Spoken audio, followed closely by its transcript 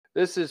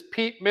This is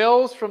Pete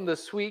Mills from the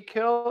Sweet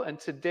Kill, and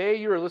today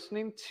you are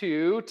listening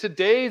to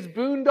today's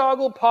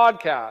Boondoggle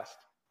podcast.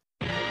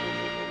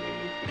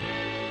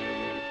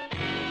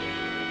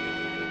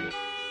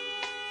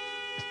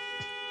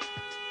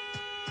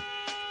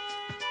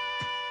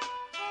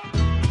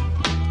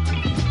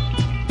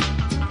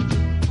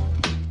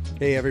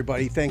 Hey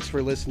everybody, thanks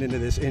for listening to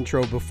this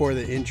intro before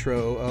the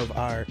intro of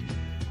our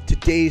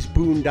today's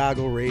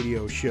Boondoggle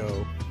radio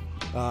show.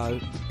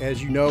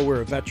 As you know,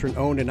 we're a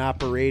veteran-owned and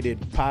operated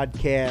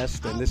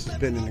podcast, and this has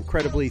been an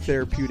incredibly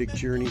therapeutic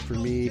journey for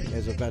me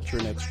as a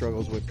veteran that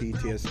struggles with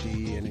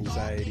PTSD and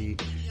anxiety,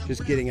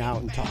 just getting out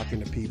and talking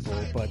to people.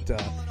 But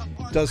it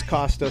does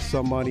cost us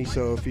some money,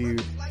 so if you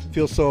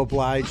feel so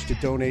obliged to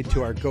donate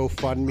to our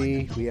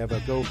GoFundMe, we have a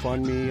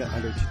GoFundMe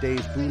under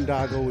Today's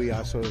Boondoggle. We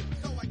also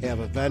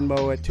have a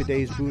Venmo at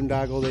Today's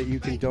Boondoggle that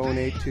you can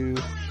donate to.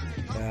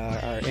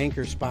 Our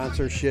Anchor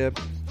sponsorship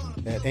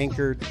at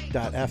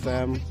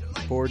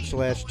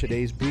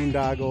anchor.fm/Today's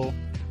Boondoggle.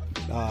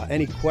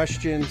 Any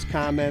questions,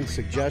 comments,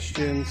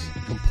 suggestions,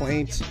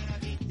 complaints,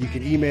 you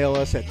can email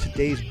us at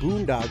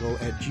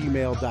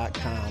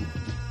todaysboondoggle@gmail.com.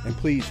 And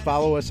please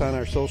follow us on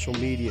our social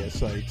media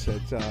sites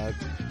at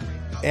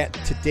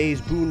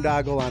Today's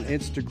Boondoggle on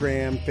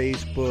Instagram,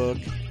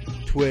 Facebook,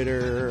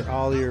 Twitter,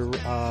 all your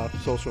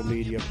social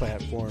media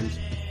platforms,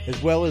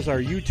 as well as our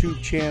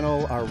YouTube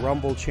channel, our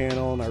Rumble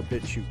channel, and our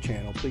BitChute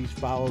channel. Please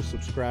follow,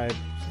 subscribe,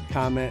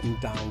 comment, and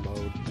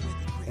download.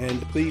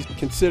 And please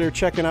consider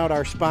checking out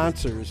our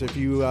sponsors. If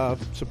you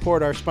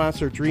support our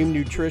sponsor, Dream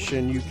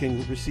Nutrition, you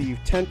can receive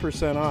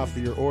 10% off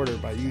your order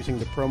by using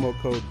the promo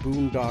code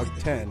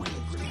BOONDOG10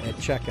 at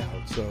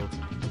checkout. So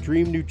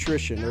Dream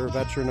Nutrition, they're a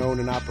veteran-owned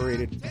and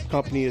operated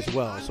company as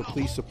well, so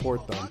please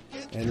support them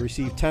and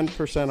receive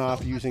 10%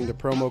 off using the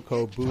promo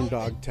code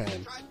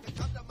BOONDOG10.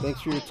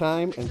 Thanks for your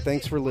time, and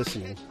thanks for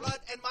listening.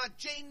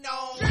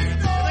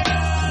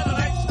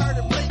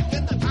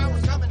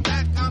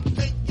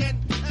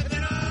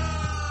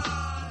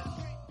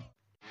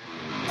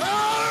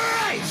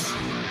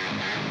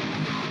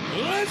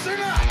 Listen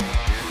up!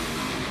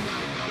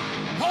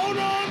 Hold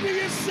on to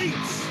your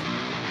seats!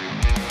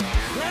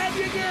 Grab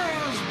your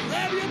girls,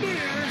 grab your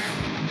beers!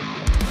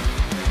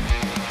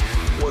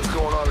 What's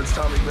going on? It's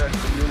Tommy Beck,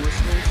 and you're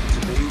listening to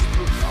today's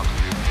Boondoggle.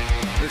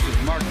 This is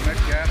Mark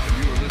Metcalf, and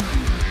you are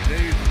listening to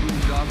today's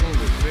Boondoggle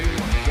with Bailey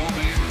on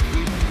Domain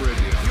Cleveland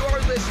Radio. You are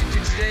listening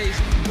to today's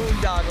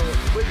Boondoggle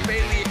with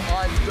Bailey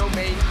on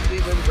Domain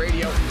Cleveland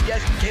Radio.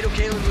 Yes, Kato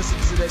Kalin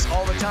listens to this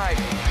all the time.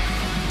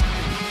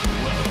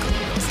 Welcome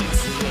to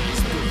today's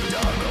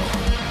Boondoggle.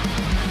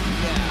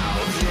 Now,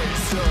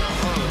 here's your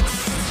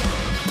host.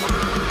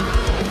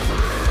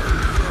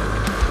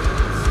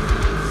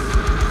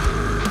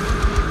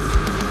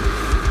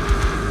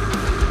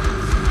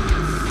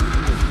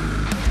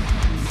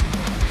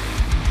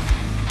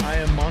 I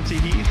am Monty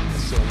Heath,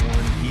 so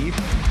one Heath,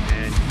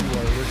 and you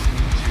are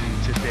listening to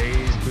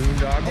today's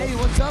Boondoggle. Hey,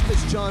 what's up?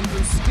 It's John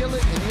from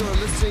Skillet, and you are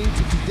listening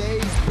to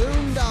today's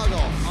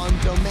Boondoggle on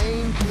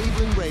Domain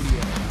Cleveland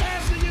Radio.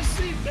 Fasten your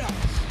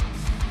seatbelts.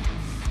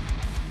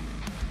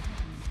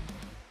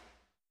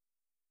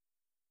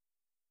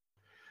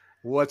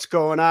 What's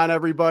going on,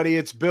 everybody?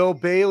 It's Bill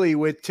Bailey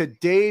with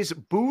today's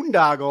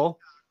Boondoggle.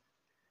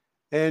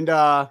 And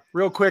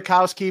real quick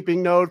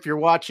housekeeping note, if you're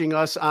watching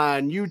us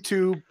on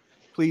YouTube,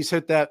 please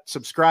hit that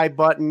subscribe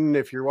button.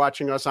 If you're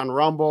watching us on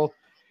Rumble,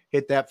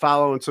 hit that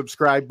follow and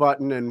subscribe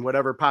button. And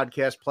whatever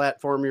podcast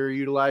platform you're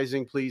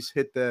utilizing, please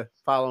hit the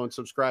follow and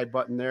subscribe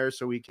button there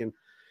so we can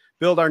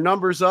build our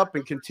numbers up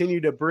and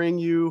continue to bring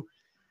you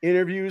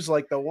interviews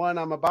like the one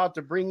I'm about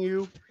to bring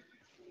you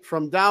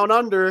from down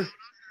under,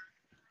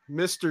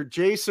 Mr.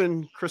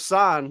 Jason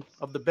CROSSON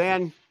of the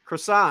band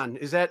CROSSON.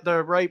 Is that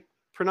the right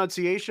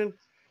pronunciation?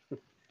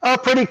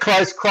 Pretty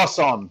close,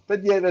 CROSSON,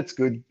 but yeah, that's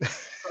good.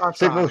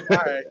 CROSSON. All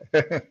right.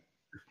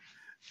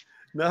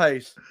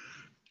 Nice.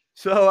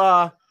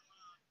 So,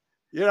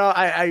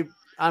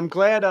 I'm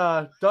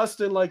glad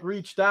Dustin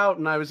reached out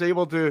and I was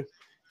able to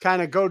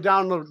kind of go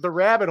down the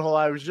rabbit hole.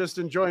 I was just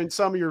enjoying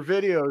some of your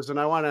videos and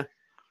I want to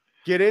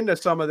get into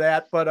some of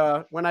that.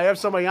 But when I have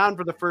somebody on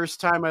for the first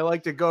time, I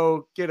like to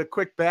go get a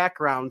quick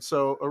background.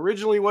 So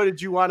originally, what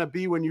did you want to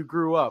be when you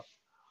grew up?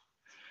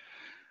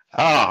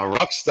 Oh,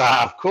 rock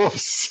star, of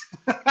course.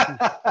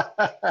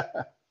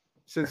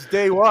 Since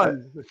day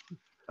one.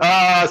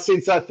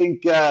 Since I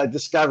think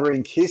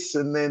discovering Kiss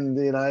and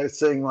then,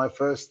 seeing my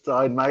first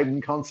Iron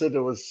Maiden concert, it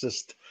was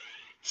just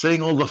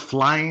seeing all the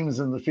flames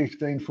and the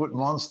 15-foot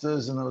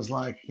monsters. And I was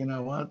like, you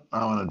know what?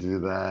 I want to do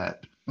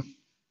that.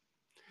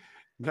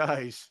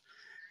 Nice.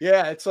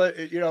 Yeah, it's like,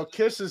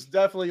 Kiss is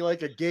definitely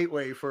like a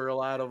gateway for a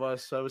lot of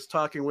us. I was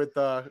talking with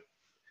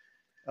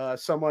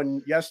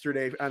someone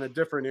yesterday on a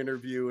different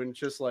interview, and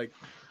just like,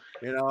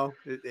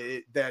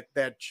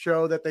 that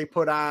show that they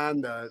put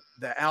on,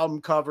 the album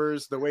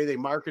covers, the way they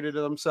marketed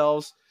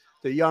themselves,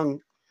 the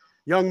young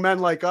men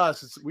like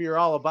us, we are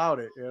all about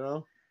it,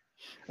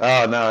 Oh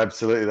no,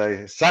 absolutely.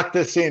 They sucked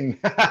us in,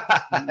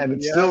 and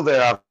it's still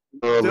there after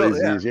all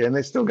these years. Yeah, and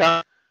they're still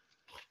going.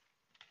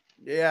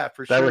 Yeah,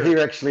 for sure. They were here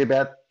actually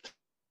about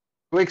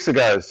weeks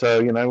ago.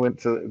 So,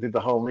 did the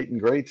whole meet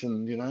and greet,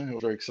 and, it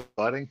was very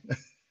exciting.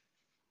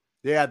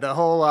 Yeah, the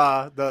whole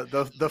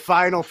the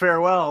final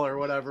farewell or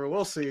whatever.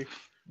 We'll see.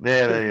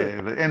 Yeah,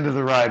 the end of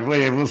the road.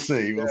 We'll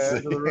see. We'll see.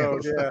 End of the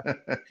road,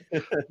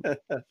 yeah.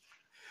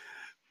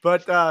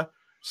 But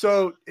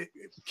so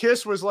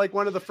Kiss was like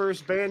one of the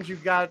first bands you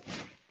got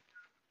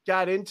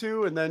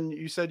into, and then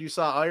you said you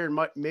saw Iron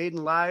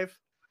Maiden live.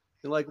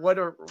 And like what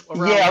are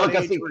look,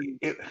 I think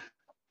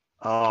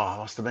I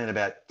must have been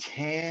about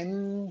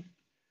 10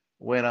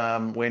 when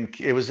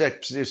it was I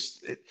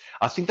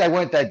think they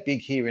weren't that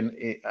big here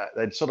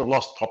they'd sort of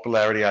lost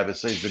popularity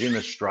overseas, but in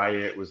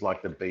Australia it was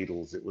like the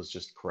Beatles. It was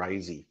just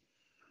crazy.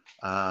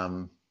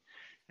 I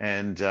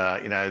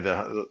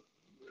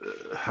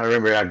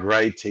remember our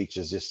grade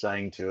teachers just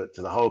saying to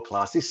the whole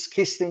class, "This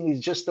Kiss thing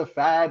is just a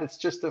fad. It's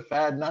just a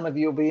fad. None of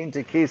you will be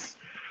into Kiss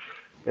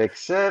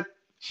except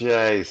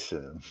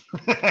Jason."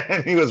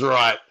 And he was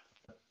right.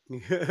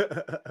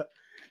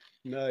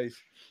 Nice.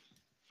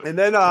 And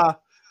then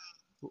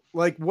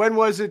like when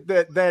was it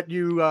that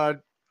you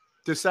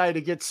decided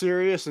to get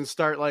serious and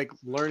start like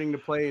learning to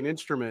play an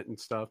instrument and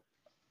stuff?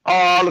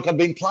 Oh, look, I've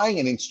been playing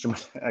an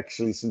instrument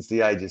actually since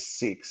the age of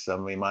 6. I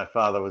mean, my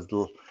father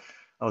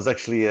I was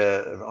actually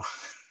a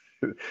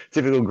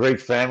typical Greek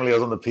family. I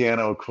was on the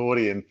piano,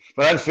 accordion,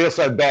 but I don't feel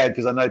so bad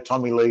because I know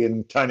Tommy Lee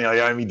and Tony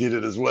Iommi did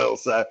it as well.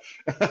 So,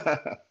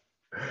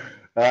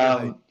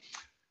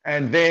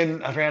 and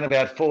then around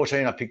about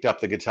 14, I picked up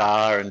the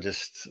guitar and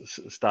just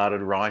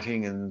started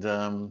writing,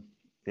 and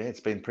it's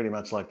been pretty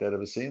much like that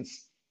ever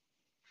since.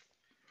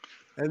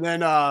 And then,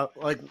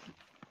 like,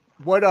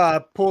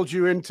 what pulled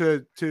you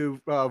into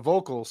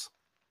vocals?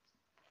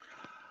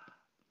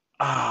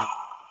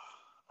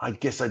 I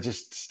guess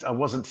I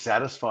wasn't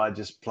satisfied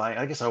just playing.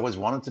 I guess I always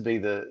wanted to be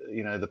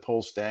the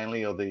Paul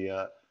Stanley or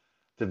to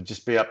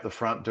just be up the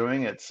front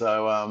doing it.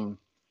 So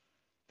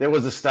there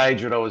was a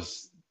stage where I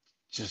was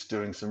just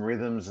doing some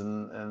rhythms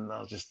and I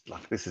was just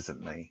like, this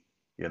isn't me,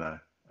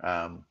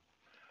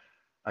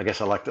 I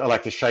guess I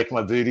like to shake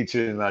my booty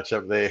too much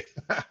up there.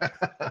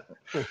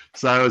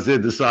 So I was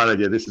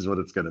decided, this is what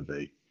it's going to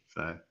be.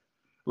 So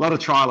a lot of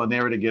trial and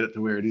error to get it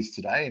to where it is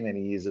today.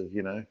 Many years of,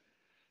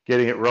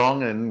 getting it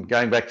wrong and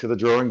going back to the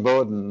drawing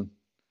board.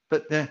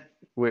 But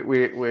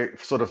we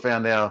sort of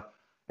found our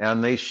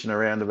niche in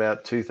around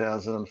about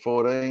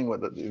 2014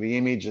 with the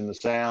image and the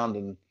sound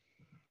and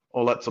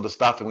all that sort of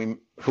stuff. And we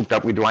hooked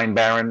up with Dwayne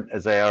Barron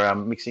as our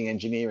mixing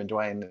engineer. And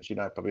Dwayne, as you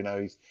probably know,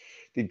 he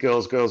did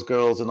Girls, Girls,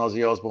 Girls and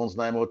Ozzy Osbourne's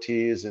No More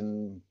Tears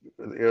and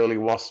the early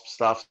Wasp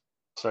stuff.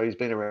 So he's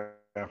been around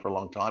for a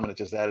long time, and it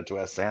just added to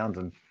our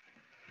sound.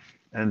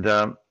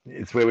 And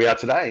it's where we are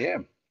today. Yeah.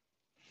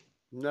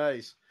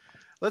 Nice.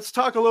 Let's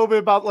talk a little bit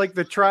about like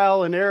the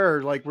trial and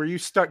error. Like,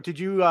 did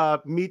you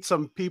meet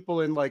some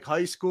people in like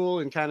high school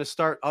and kind of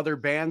start other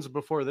bands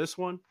before this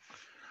one?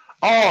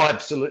 Oh,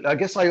 absolutely. I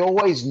guess I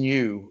always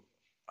knew,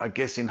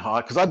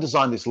 because I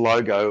designed this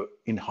logo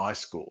in high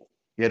school,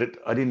 yet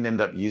I didn't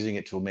end up using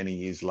it till many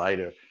years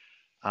later.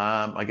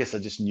 I guess I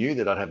just knew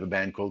that I'd have a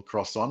band called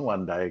CROSSON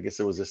one day. I guess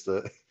it was just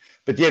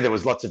but yeah, there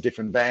was lots of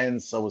different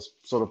bands I was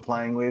sort of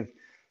playing with.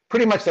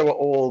 Pretty much they were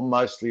all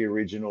mostly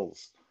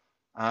originals.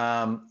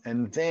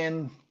 And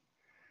then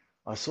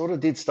I sort of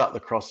did start the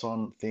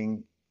CROSSON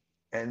thing.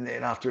 And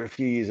then after a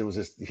few years, it was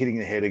just hitting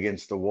the head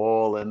against the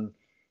wall. And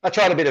I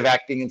tried a bit of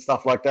acting and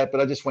stuff like that,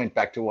 but I just went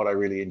back to what I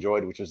really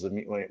enjoyed, which was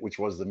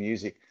the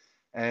music.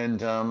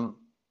 And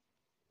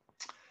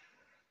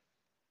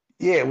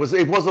it was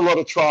a lot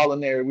of trial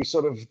and error.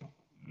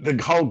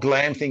 The whole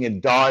glam thing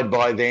had died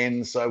by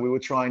then, so we were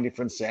trying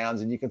different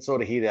sounds, and you can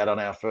sort of hear that on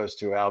our first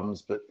 2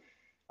 albums. But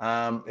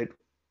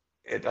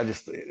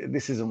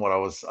this isn't what I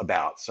was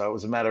about. So it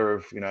was a matter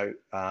of,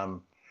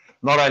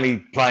 not only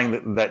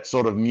playing that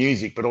sort of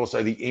music, but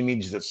also the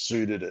image that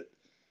suited it.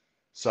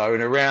 So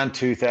in around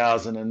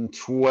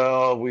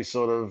 2012, we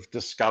sort of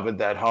discovered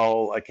that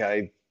whole,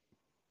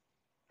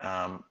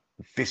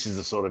 this is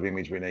the sort of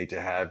image we need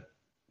to have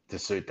to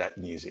suit that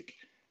music.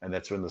 And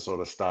that's when the sort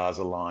of stars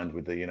aligned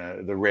with the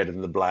red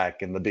and the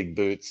black and the big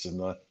boots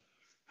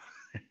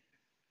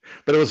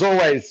but it was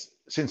always,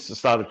 since the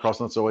start of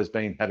CROSSON, it's always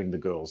been having the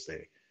girls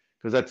there,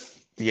 because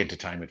that's the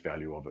entertainment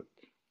value of it.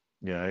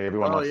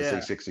 Everyone likes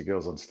to see sexy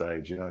girls on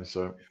stage,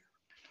 so.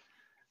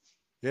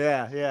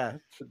 Yeah,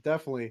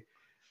 definitely.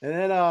 And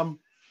then,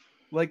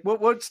 like, what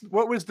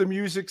was the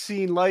music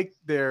scene like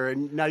there?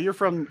 And now you're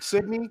from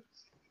Sydney?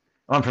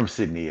 I'm from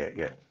Sydney,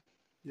 yeah.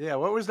 Yeah,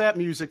 what was that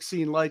music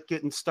scene like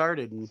getting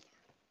started and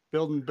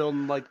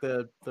building like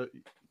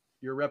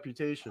your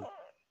reputation?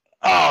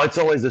 Oh, it's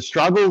always a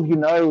struggle,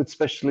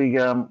 especially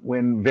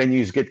when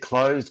venues get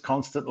closed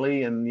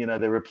constantly, and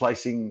they're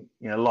replacing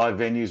live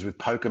venues with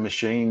poker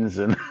machines,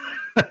 and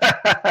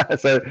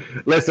so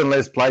less and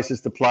less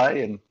places to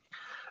play. And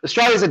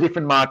Australia's a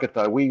different market,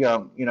 though. We've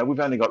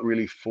only got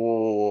really 4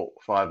 or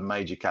 5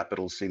 major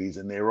capital cities,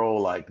 and they're all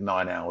like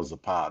 9 hours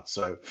apart.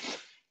 So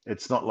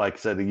it's not like,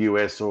 say, the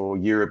US or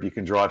Europe. You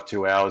can drive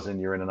 2 hours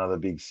and you're in another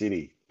big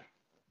city.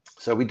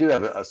 So we do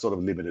have a sort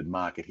of limited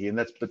market here,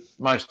 but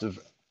most of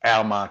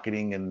our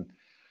marketing and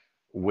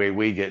where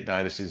we get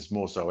noticed is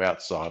more so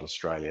outside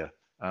Australia.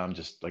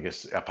 Just, I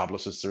guess, our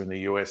publicists are in the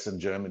US and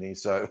Germany,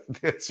 so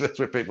that's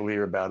where people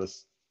hear about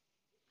us.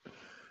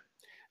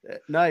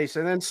 Nice.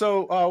 And then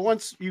so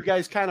once you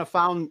guys kind of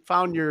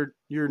found your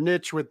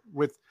niche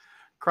with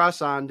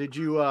CROSSON, did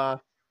you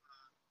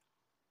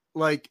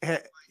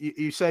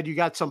you said you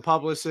got some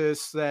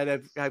publicists that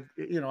have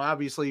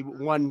obviously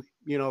one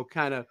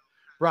kind of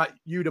brought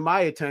you to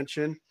my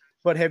attention,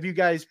 but have you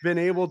guys been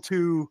able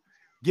to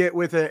get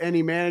with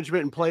any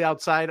management and play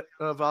outside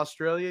of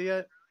Australia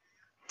yet?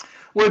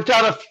 We've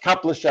done a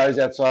couple of shows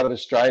outside of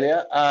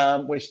Australia.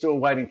 We're still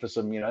waiting for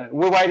some,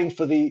 we're waiting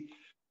for the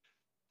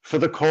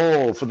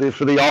call, for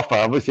the offer.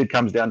 Obviously, it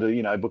comes down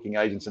to, booking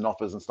agents and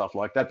offers and stuff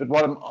like that. But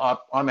what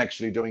I'm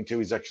actually doing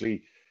too is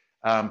actually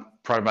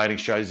promoting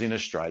shows in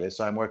Australia.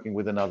 So I'm working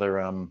with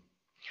another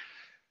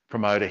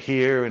promoter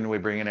here, and we're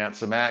bringing out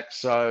some acts.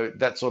 So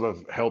that sort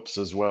of helps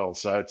as well.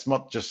 So it's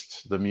not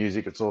just the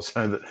music, it's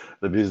also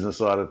the business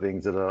side of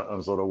things that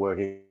I'm sort of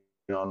working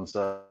on.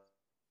 So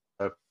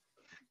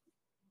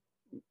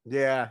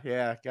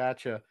yeah,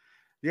 gotcha.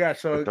 Yeah,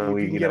 so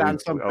you can get on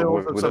some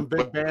bills and some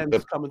big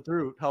bands coming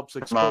through. It helps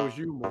expose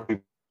you more.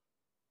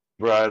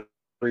 Brought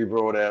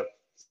out.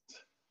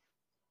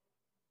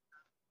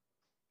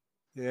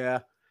 Yeah,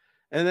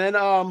 and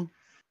then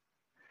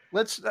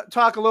let's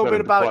talk a little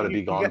bit about quite a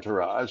big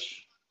entourage.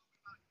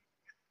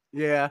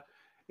 Yeah,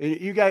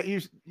 you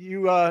guys,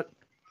 you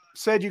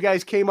said you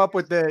guys came up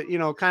with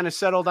the, kind of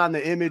settled on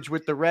the image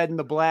with the red and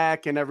the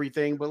black and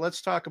everything. But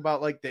let's talk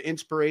about like the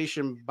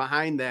inspiration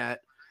behind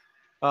that.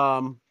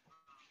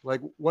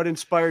 Like what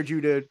inspired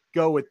you to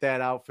go with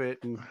that outfit?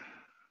 And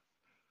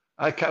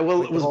okay,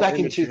 well, it was back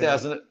in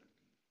 2000.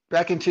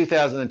 Back in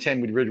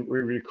 2010, we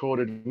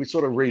recorded, we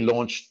sort of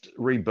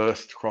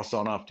rebirthed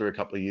CROSSON after a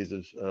couple of years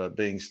of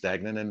being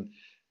stagnant, and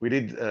we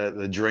did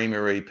the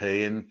Dreamer EP,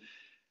 and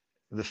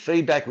the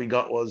feedback we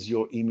got was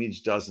your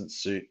image doesn't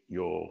suit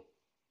your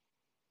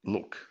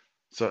look.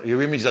 So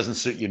your image doesn't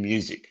suit your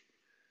music.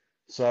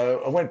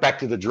 So I went back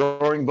to the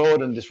drawing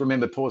board and just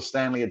remember Paul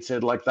Stanley had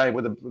said like they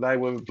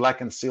were black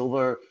and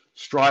silver,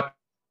 Stripe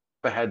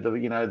had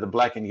the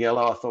black and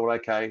yellow. I thought,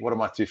 okay, what are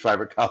my two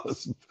favorite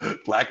colors?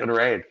 Black and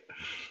red.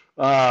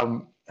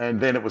 And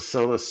then it was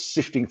sort of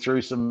sifting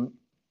through some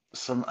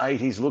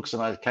 80s looks,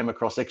 and I came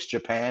across Ex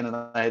Japan, and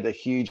I had a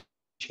huge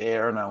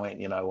hair, and I went,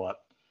 you know what,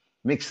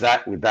 mix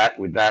that with that,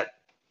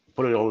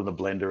 put it all in the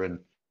blender, and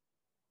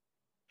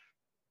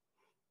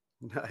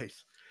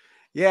nice.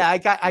 Yeah, I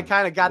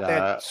kind of got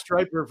that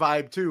Striper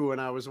vibe too when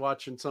I was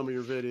watching some of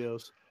your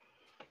videos.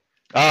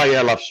 Oh yeah,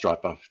 I love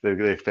Striper.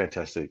 They're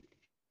fantastic.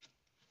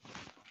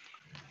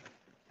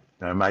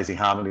 Amazing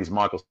harmonies.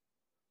 Michael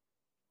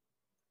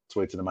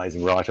Sweet's an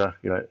amazing writer,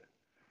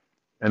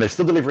 and they're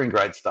still delivering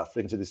great stuff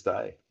even to this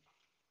day.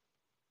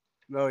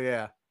 Oh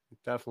yeah,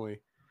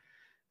 definitely.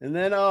 And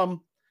then,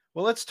 well,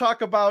 let's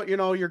talk about,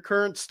 your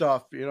current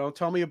stuff.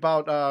 Tell me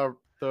about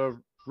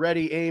the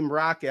Ready Aim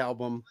Rock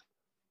album.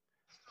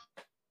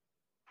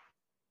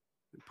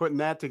 Putting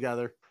that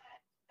together.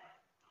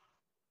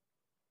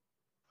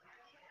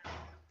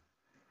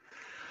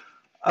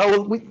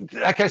 Oh well,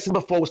 okay. So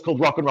before it was called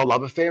Rock and Roll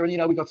Love Affair,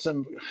 and we got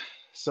some. We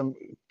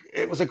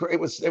got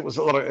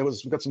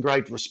some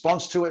great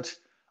response to it.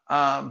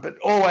 But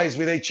always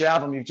with each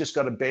album, you've just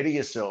got to better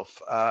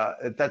yourself.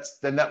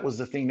 That was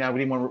the thing. Now we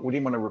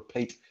didn't want to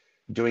repeat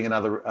doing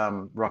another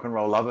Rock and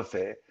Roll Love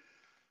Affair.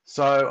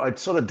 So I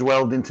sort of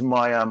dwelled into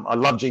my. I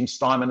love Gene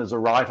Steinman as a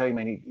writer. I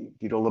mean,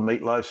 he did all the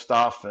Meatloaf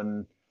stuff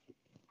and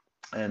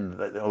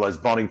all those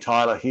Bonnie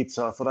Tyler hits.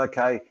 So I thought,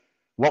 okay,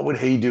 what would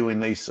he do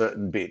in these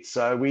certain bits?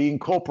 So we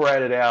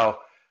incorporated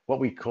what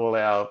we call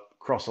our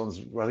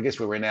CROSSONs. Well, I guess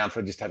we're renowned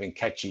for just having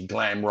catchy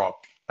glam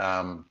rock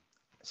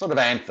sort of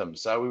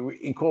anthems. So we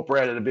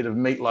incorporated a bit of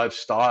Meatloaf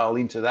style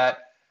into that,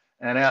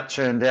 and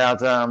turned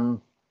out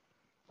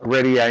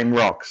Ready Aim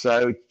Rock.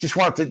 So just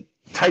wanted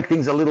to take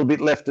things a little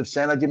bit left of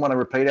center. Didn't want to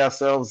repeat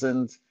ourselves,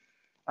 and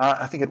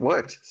I think it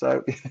worked.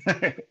 So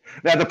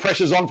now the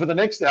pressure's on for the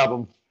next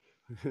album.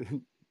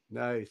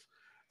 Nice.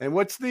 And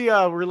what's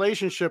the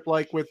relationship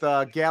like with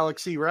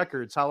Galaxy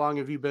Records? How long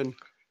have you been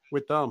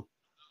with them?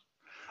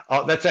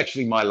 Oh, that's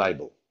actually my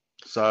label.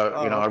 So,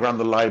 okay. I run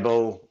the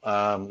label.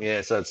 So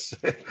it's,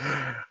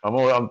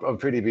 I'm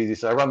pretty busy.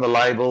 So I run the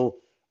label,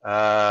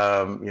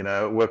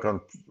 work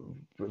on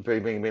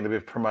doing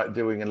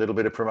a little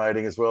bit of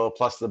promoting as well,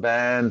 plus the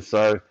band.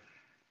 So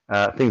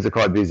things are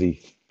quite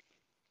busy.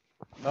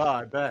 Oh,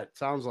 I bet.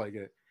 Sounds like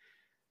it.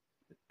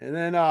 And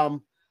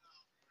then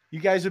you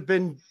guys have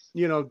been,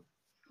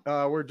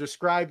 were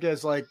described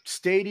as like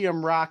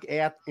stadium rock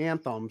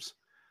anthems.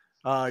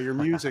 Your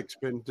music's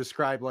been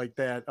described like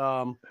that.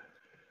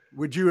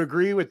 Would you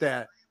agree with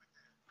that?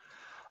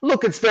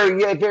 Look, it's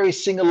very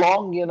sing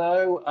along.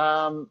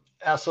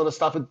 Our sort of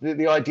stuff.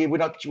 The idea we're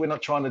not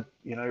trying to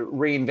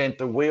reinvent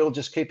the wheel.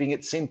 Just keeping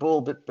it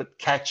simple but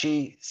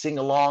catchy. Sing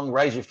along,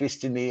 raise your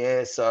fist in the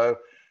air. So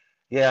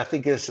yeah, I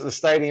think the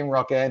stadium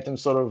rock anthem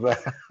sort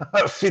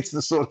of fits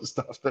the sort of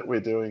stuff that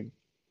we're doing.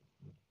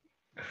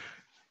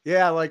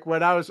 Yeah, like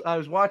when I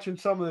was watching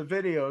some of the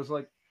videos,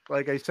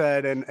 like I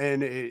said,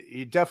 and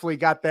you definitely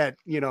got that,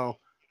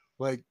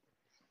 like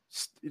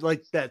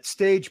like that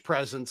stage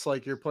presence,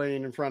 like you're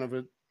playing in front of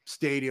a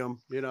stadium.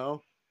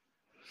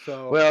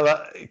 So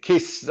Well,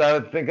 Kiss, I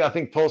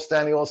think Paul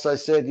Stanley also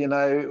said,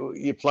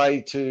 you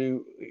play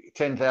to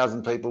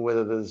 10,000 people,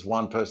 whether there's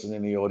one person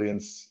in the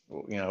audience,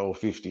 or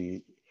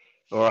 50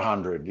 or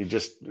 100. You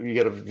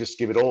got to just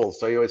give it all.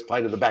 So you always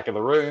play to the back of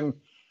the room,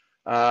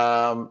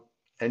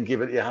 and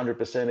give it your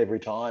 100% every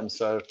time.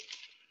 So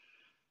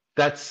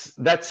that's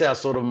our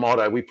sort of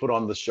motto. We put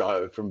on the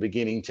show from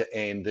beginning to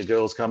end. The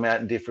girls come out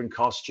in different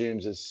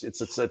costumes.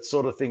 It's that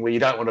sort of thing where you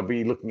don't want to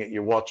be looking at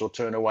your watch or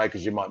turn away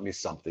because you might miss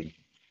something.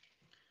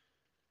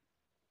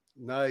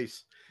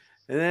 nice.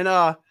 And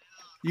then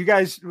you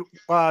guys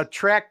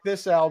tracked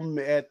this album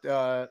at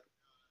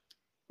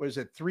was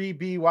it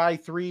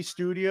 3BY3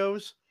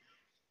 Studios?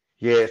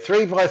 Yeah,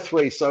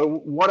 3x3.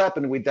 So what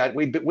happened with that?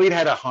 We'd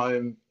had a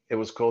home. It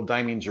was called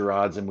Damien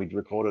Gerard's, and we'd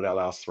recorded our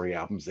last 3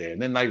 albums there.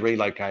 And then they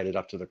relocated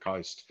up to the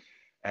coast,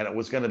 and it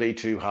was going to be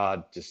too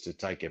hard just to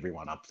take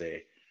everyone up there,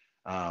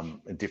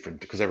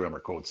 because everyone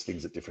records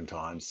things at different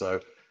times.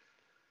 So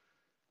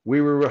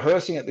we were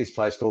rehearsing at this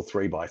place called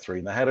 3x3,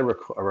 and they had a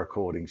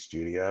recording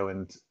studio.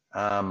 And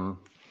I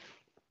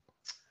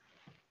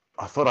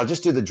thought I'd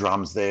just do the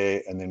drums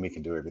there, and then we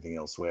can do everything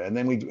elsewhere. And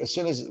then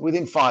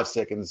within 5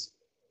 seconds,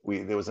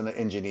 there was an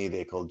engineer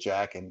there called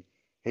Jack, and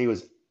he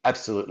was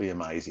absolutely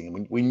amazing.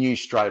 And we knew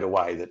straight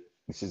away that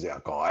this is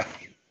our guy.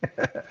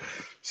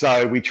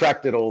 So we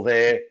tracked it all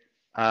there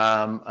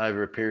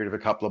over a period of a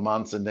couple of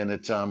months, and then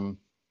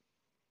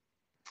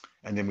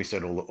we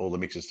sent all the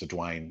mixes to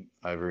Dwayne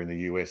over in the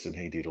US, and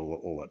he did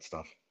all that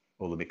stuff,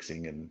 all the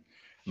mixing, and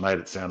made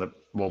it sound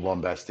more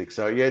bombastic.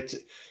 So yeah,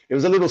 it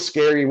was a little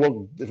scary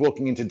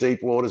walking into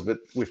deep waters, but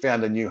we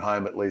found a new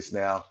home at least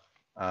now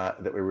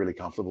that we're really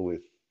comfortable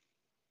with.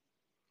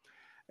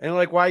 And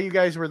like while you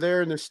guys were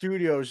there in the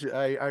studios,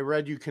 I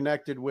read you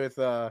connected with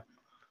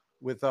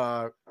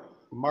Marco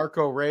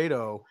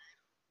Rado.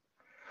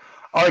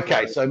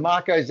 Okay, so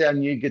Marco's our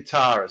new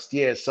guitarist.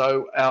 Yeah,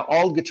 so our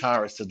old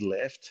guitarist had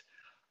left,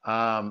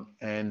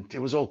 and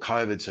it was all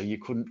COVID, so you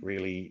couldn't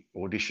really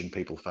audition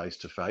people face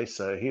to face.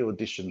 So he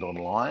auditioned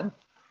online,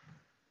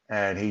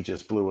 and he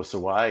just blew us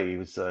away. He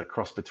was a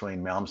cross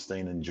between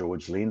Malmsteen and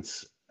George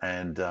Lintz,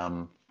 and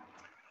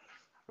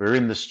we were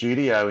in the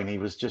studio, and he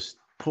was just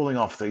pulling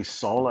off these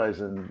solos,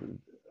 and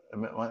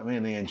me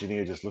and the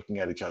engineer just looking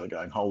at each other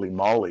going, holy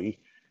moly.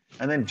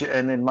 And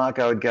then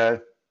Marco would go,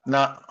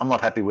 no, I'm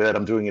not happy with it.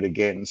 I'm doing it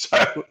again.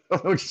 So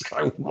we're just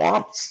going,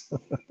 what?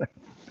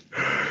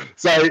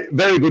 So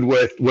very good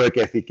work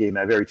ethic,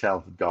 very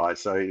talented guy.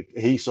 So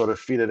he sort of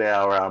fitted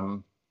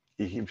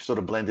he sort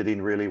of blended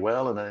in really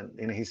well. And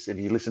then he said,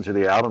 you listen to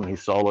the album,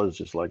 his solos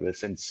just like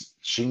this, and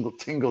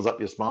tingles up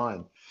your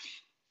spine.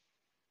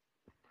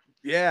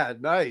 Yeah,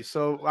 nice.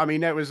 So, I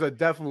mean, that was a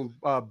definite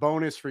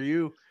bonus for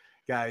you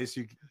guys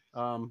to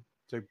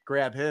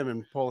grab him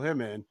and pull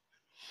him in.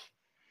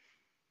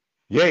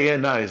 Yeah,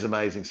 no, he's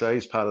amazing. So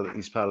he's part of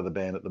the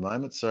band at the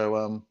moment.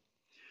 So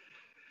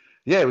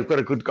yeah, we've got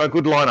a good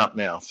lineup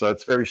now. So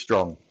it's very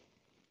strong.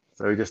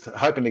 So we're just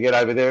hoping to get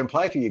over there and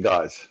play for you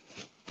guys.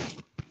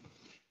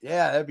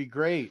 Yeah, that'd be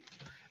great.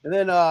 And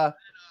then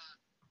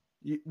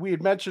we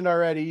had mentioned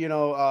already,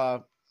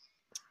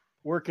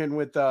 working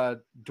with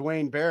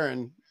Dwayne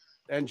Barron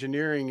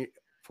engineering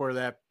for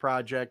that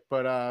project,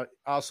 but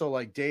also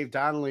like Dave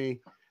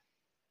Donnelly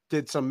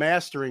did some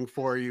mastering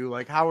for you.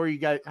 Like, how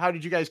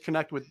did you guys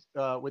connect with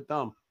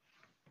them?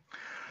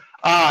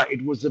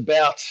 It was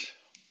about,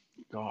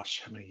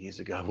 gosh, how many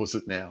years ago was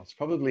it now? It's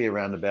probably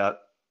around about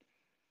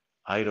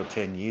 8 or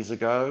 10 years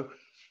ago.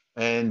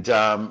 And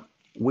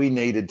we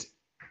needed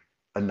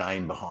a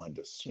name behind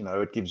us.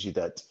 It gives you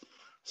that.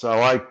 So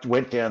I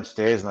went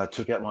downstairs and I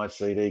took out my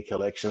CD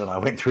collection and I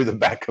went through the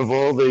back of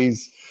all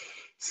these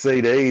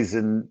CDs,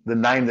 and the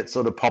name that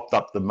sort of popped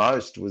up the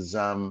most was,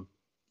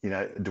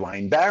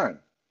 Dwayne Barron.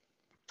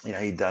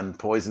 He'd done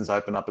Poison's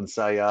Open Up and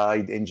Say,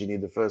 he'd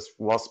engineered the first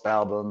Wasp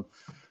album,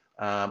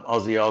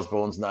 Ozzy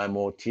Osbourne's No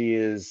More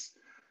Tears,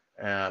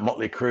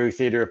 Motley Crue,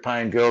 Theatre of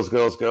Pain, Girls,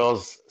 Girls,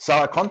 Girls. So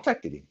I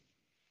contacted him,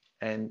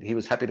 and he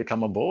was happy to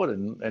come on board,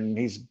 and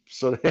he's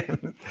sort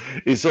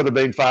of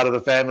been part of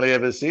the family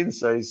ever since.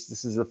 So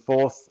this is the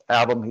 4th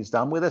album he's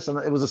done with us, and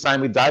it was the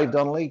same with Dave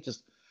Donnelly.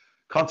 Just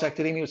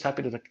contacted him. He was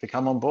happy to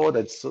come on board.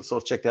 They'd sort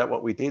of checked out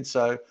what we did.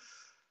 So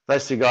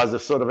those 2 guys are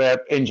sort of our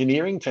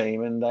engineering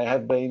team, and they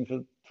have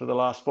been for the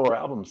last 4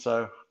 albums.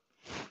 So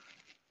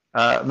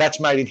match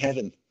made in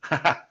heaven.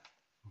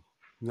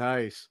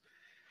 Nice.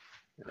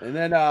 And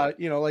then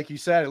like you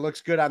said, it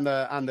looks good on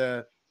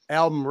the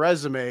album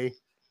resume,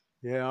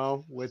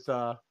 with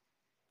the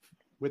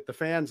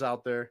fans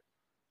out there.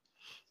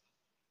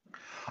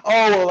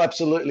 Oh, well,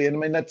 absolutely. And I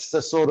mean, that's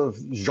the sort of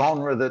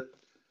genre that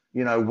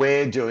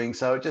we're doing,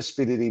 so it just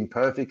fitted in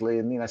perfectly.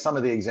 And some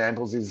of the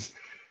examples is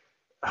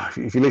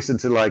if you listen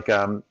to like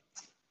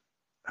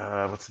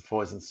what's the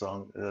Poison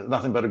song,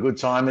 Nothing But a Good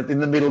Time, in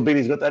the middle bit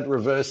he's got that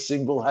reverse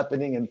cymbal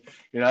happening, and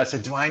I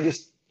said, Dwayne,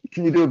 just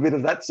can you do a bit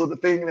of that sort of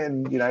thing?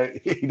 And, you know,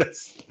 he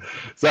does.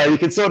 So you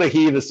can sort of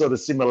hear the sort of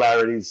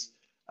similarities.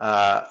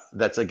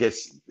 That's, I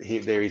guess,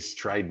 there is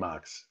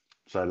trademarks,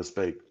 so to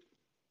speak.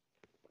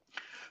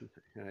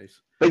 Nice.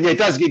 But yeah,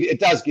 it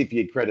does give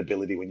you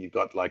credibility when you've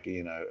got, like,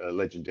 you know, a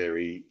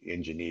legendary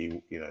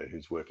engineer, you know,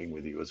 who's working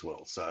with you as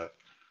well. So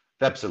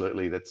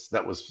absolutely,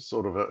 that was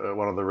sort of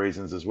one of the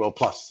reasons as well.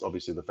 Plus,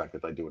 obviously, the fact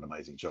that they do an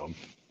amazing job.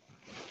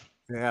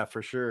 Yeah,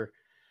 for sure.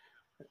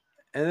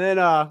 And then,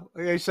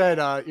 like I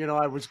said, you know,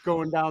 I was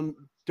going down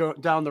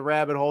the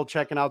rabbit hole,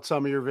 checking out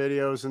some of your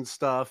videos and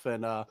stuff,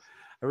 and I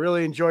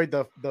really enjoyed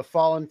the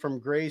Fallen from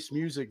Grace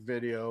music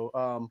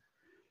video.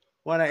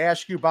 Want to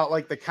ask you about,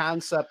 like, the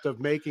concept of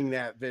making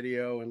that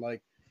video and,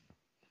 like,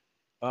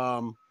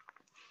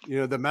 you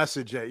know, the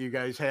message that you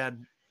guys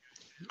had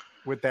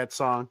with that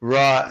song.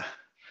 Right.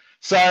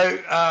 So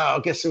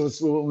I guess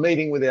we were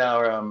meeting with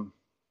our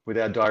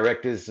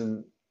directors,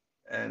 and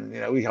you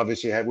know, we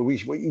obviously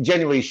we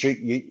generally shoot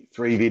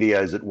 3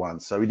 videos at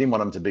once, so we didn't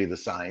want them to be the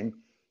same.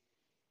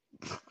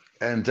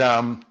 And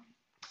I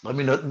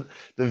mean, the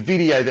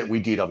video that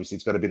we did, obviously,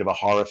 it's got a bit of a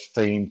horror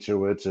theme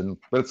to it,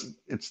 but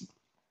it's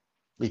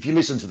if you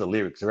listen to the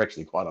lyrics, they're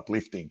actually quite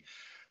uplifting.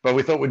 But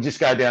we thought we'd just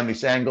go down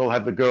this angle,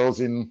 have the girls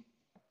in,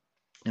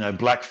 you know,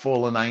 black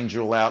fallen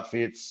angel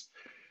outfits,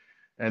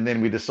 and then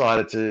we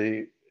decided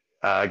to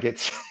get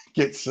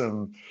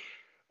some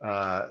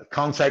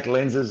contact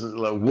lenses,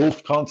 like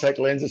wolf contact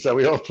lenses. So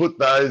we all put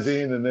those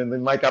in, and then the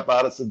makeup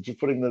artists are just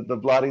putting the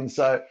blood in.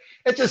 So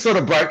it just sort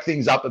of broke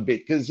things up a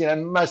bit, because, you know,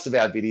 most of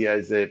our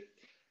videos, they're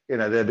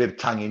a bit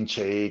tongue in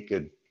cheek,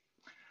 and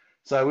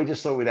so we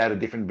just thought we'd add a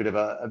bit of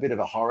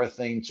a horror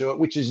theme to it,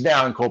 which is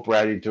now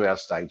incorporated into our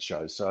stage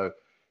show. So,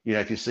 you know,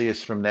 if you see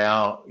us from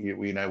now,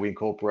 we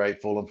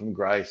incorporate Fallen from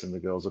Grace, and the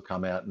girls will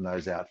come out in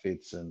those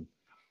outfits. And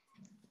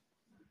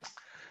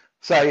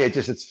so, yeah,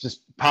 it's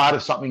just part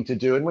of something to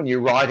do. And when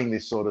you're writing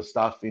this sort of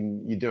stuff,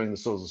 and you're doing the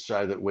sorts of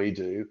show that we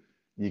do,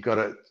 you've got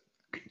to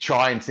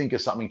try and think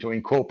of something to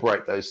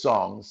incorporate those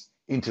songs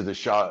into the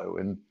show.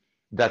 And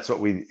that's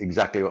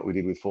exactly what we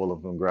did with Fallen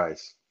from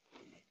Grace.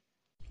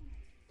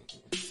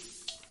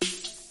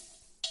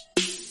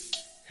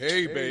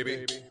 Hey,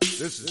 baby,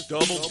 this is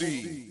Double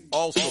D,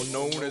 also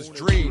known as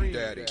Dream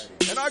Daddy.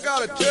 And I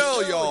gotta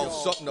tell y'all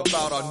something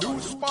about our new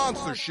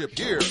sponsorship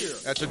here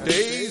at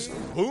today's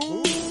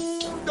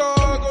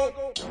Boondoggle.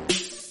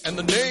 And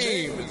the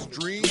name is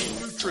Dream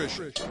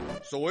Nutrition.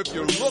 So if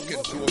you're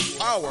looking to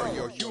empower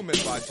your human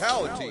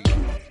vitality,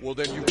 well,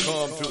 then you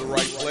come to the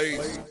right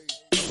place.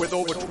 With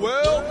over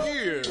 12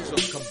 years of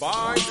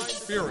combined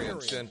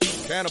experience in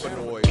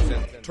cannabinoids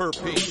and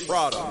terpene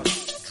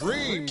products,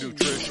 Dream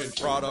Nutrition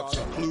products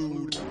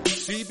include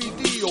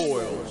CBD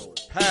oils,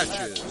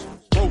 patches,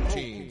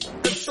 proteins,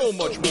 and so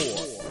much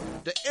more.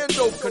 The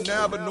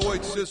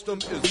endocannabinoid system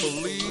is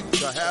believed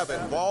to have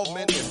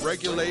involvement in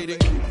regulating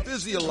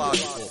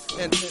physiological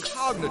and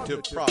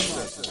cognitive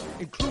processes,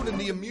 including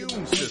the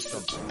immune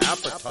system,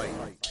 appetite,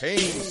 pain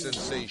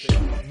sensation,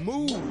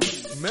 mood,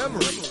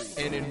 memory,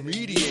 and in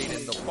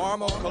mediating the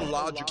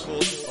pharmacological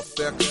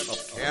effects of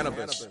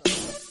cannabis.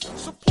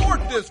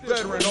 Support this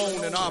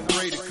veteran-owned and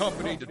operated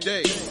company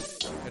today,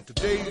 and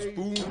today's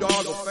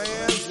Boondoggle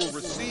fans will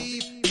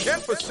receive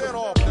 10%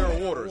 off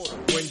their orders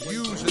when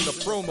using the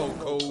promo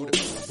code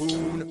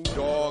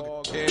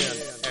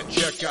BOONDOG10 at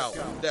checkout.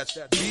 That's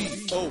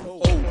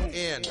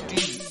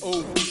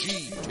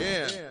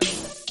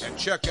BOONDOG10 at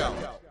checkout.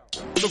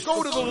 So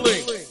go to the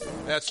link.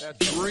 That's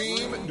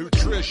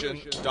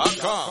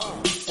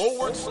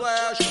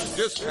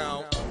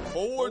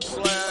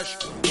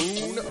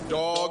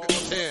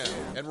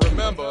dreamnutrition.com/discount/Boondog10. And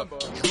remember,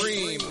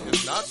 Dream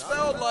is not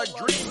spelled like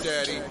Dream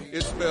Daddy.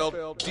 It's spelled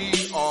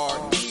DREEM.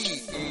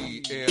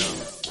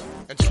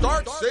 And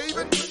start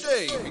saving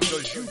today,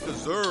 because you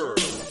deserve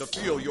to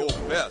feel your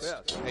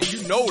best. And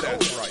you know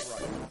that's right.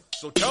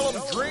 So tell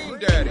them Dream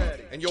Daddy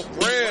and your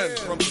friends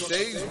from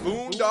today's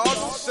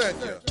Boondoggle sent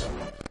you.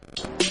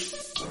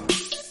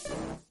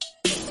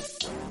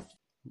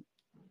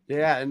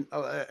 Yeah, and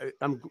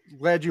I'm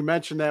glad you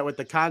mentioned that with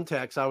the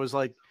contacts. I was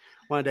like,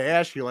 wanted to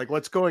ask you, like,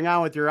 what's going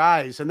on with your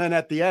eyes? And then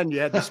at the end, you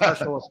had the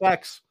special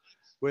effects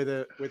with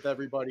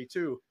everybody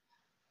too.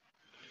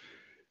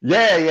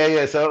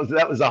 Yeah. So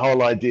that was the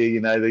whole idea.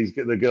 You know,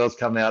 the girls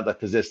come out, they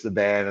possess the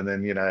band, and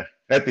then, you know,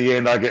 at the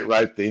end, I get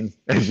roped in,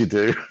 as you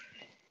do.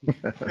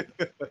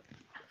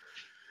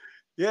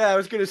 Yeah, I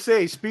was gonna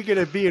say, speaking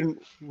of being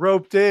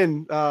roped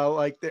in,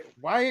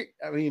 why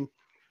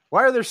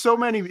are there so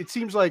many? It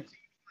seems like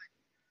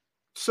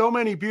so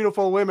many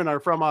beautiful women are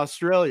from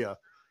Australia.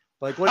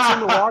 Like, what's in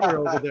the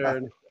water over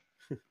there?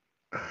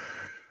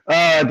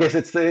 I guess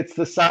it's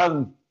the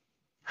sun.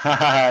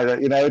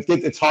 You know,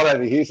 it's hot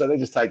over here, so they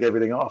just take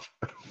everything off.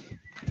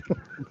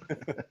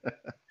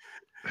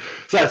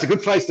 So it's a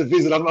good place to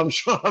visit. I'm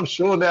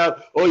sure now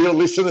all your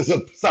listeners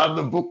are starting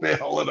to book their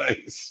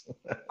holidays.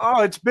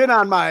 Oh, it's been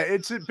on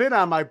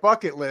my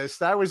bucket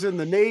list. I was in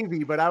the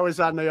Navy, but I was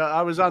on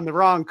the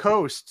wrong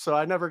coast, so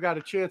I never got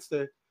a chance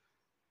to,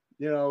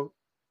 you know,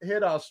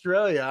 hit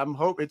Australia. I'm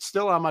hoping it's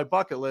still on my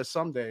bucket list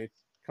someday.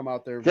 come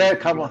out there. Yeah,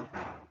 come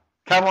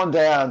on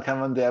down.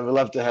 Come on down. We'd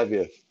love to have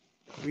you.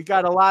 We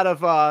got a lot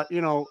of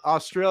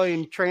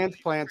Australian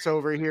transplants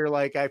over here.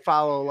 Like I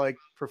follow like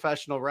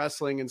professional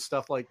wrestling and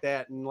stuff like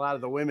that, and a lot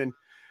of the women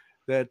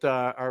that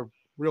are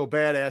real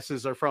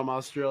badasses are from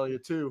Australia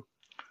too.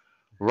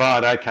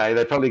 Right. Okay.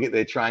 They probably get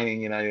their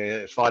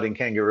training, fighting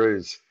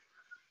kangaroos.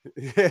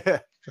 Yeah.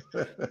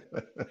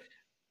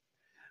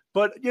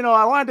 But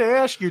I wanted to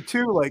ask you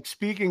too. Like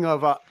speaking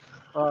of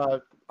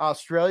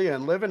Australia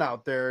and living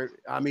out there,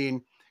 I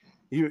mean,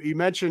 you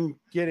mentioned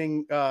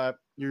getting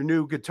your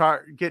new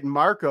guitar, getting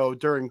Marco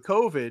during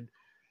COVID.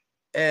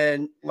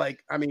 And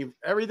like, I mean,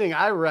 everything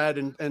I read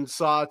and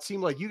saw, it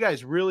seemed like you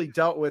guys really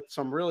dealt with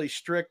some really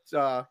strict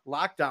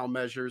lockdown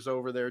measures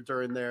over there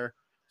during there.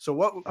 So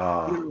what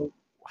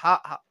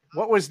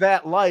was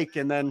that like?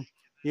 And then,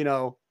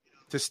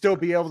 to still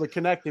be able to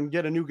connect and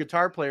get a new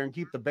guitar player and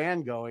keep the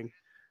band going,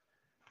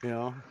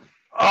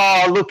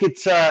 Oh, look,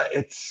 it's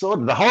sort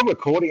of the whole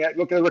recording.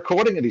 Look, the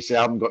recording of this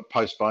album got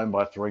postponed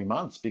by 3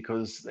 months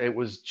because it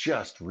was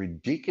just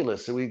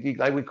ridiculous. So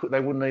they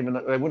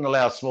wouldn't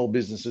allow small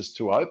businesses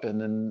to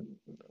open, and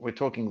we're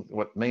talking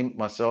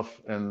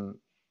myself,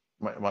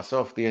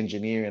 the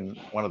engineer, and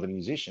one of the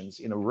musicians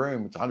in a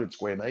room. It's 100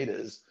 square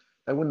meters.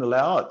 They wouldn't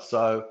allow it,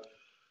 so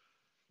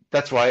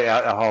that's why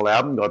our whole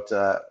album got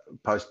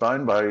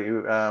postponed by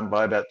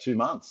about 2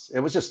 months. It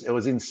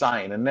was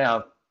insane, and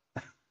now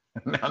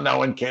no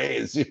one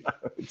cares.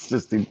 It's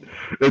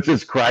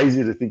just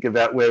crazy to think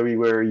about where we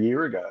were a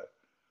year ago.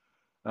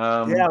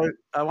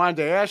 I wanted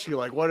to ask you,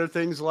 like, what are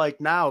things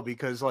like now?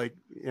 Because, like,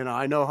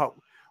 I know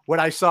what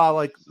I saw,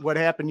 like, what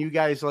happened to you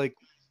guys like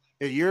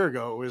a year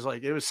ago.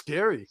 It was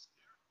scary.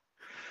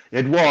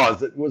 It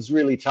was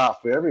really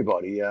tough for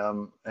everybody.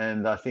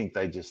 And I think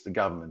the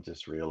government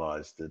just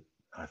realized that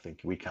I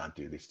think we can't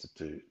do this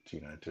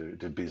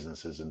to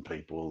businesses and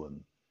people,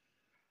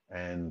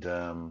 and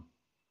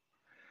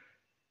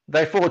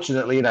they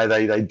fortunately,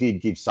 they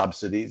did give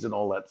subsidies and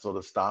all that sort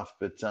of stuff,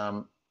 but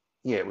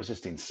it was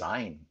just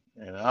insane.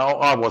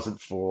 I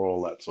wasn't for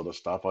all that sort of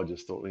stuff. I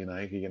just thought,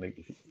 if you're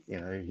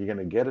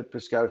gonna get it,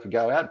 just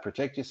go out,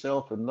 protect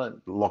yourself, and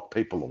don't lock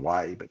people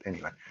away. But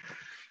anyway,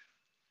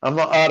 I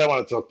don't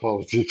want to talk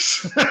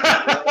politics.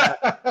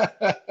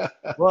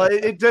 Well,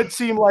 it did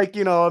seem like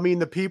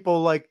the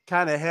people like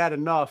kind of had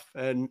enough,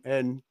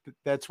 and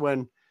that's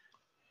when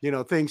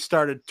things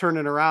started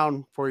turning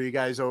around for you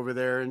guys over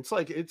there. And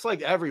it's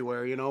like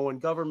everywhere, when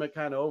government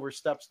kind of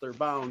oversteps their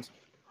bounds,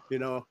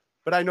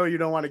 but I know you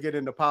don't want to get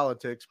into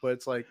politics, but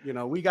it's like,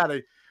 we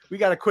gotta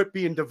quit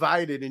being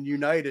divided and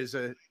unite as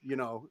a,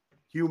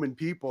 human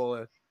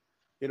people,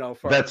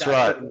 for that's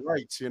right.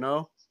 Rights,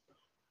 No,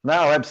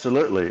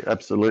 absolutely.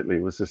 Absolutely.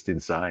 It was just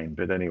insane.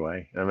 But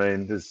anyway, I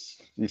mean,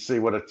 you see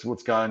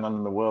what's going on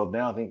in the world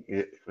now. I think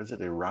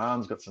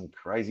Iran's got some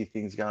crazy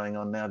things going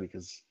on now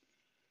because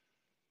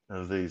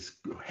of these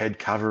head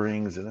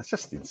coverings, and it's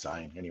just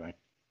insane. Anyway.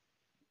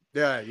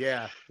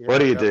 Yeah. What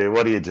do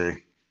you do?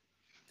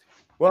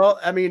 Well,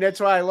 I mean, that's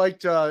why I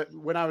liked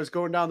when I was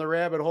going down the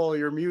rabbit hole of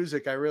your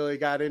music. I really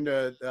got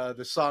into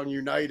the song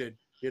 "United."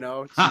 It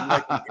seemed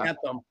like the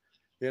anthem.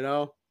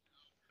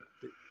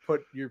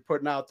 You're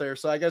putting out there.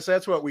 So I guess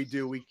that's what we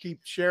do. We keep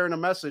sharing a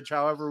message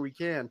however we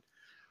can.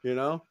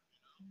 No,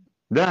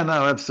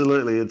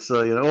 absolutely. It's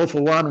all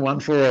for one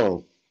for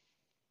all.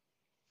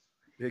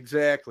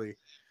 Exactly.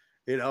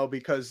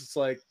 Because it's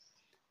like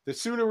the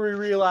sooner we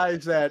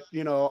realize that,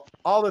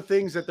 all the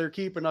things that they're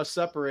keeping us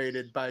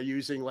separated by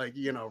using like,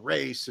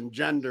 race and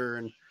gender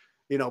and,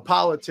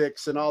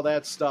 politics and all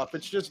that stuff.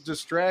 It's just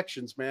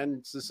distractions, man.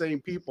 It's the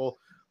same people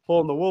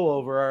pulling the wool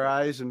over our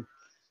eyes, and,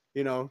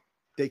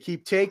 they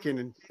keep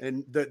taking,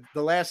 and the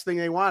last thing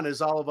they want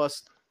is all of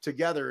us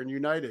together and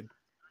united.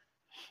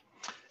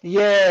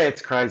 Yeah,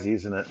 it's crazy,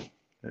 isn't it?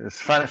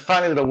 It's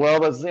funny little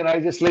world. As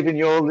just live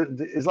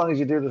as long as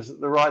you do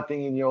the right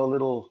thing in your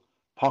little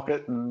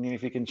pocket, and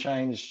if you can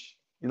change,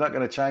 you're not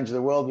going to change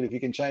the world, but if you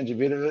can change a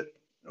bit of it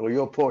or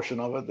your portion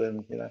of it,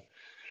 then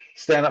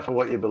stand up for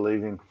what you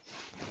believe in.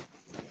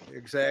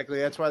 Exactly.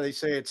 That's why they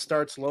say it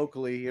starts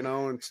locally,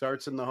 and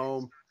starts in the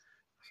home.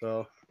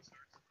 So,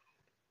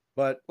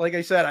 but like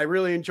I said, I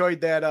really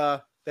enjoyed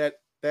that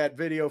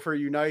video for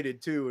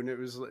United too, and it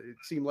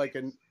seemed like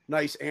a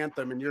nice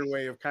anthem in your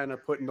way of kind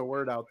of putting the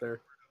word out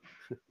there.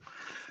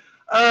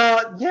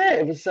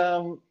 It was.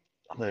 I'm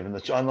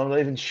not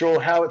even sure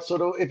how it's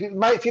sort of. If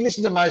you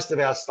listen to most of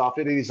our stuff,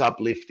 it is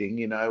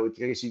uplifting. I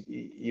guess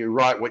you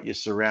write what you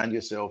surround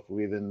yourself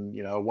with, and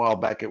a while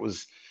back it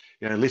was,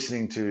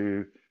 listening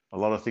to a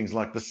lot of things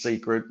like The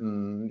Secret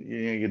and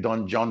your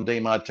John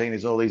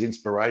DeMartini's, all these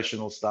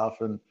inspirational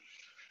stuff, and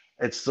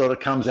it sort of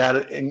comes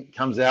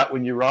out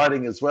when you're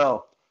writing as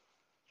well,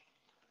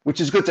 which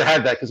is good to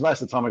have that because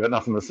most of the time I got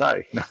nothing to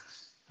say.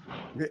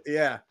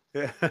 Yeah.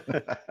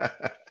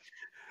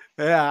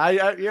 Yeah,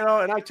 I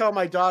and I tell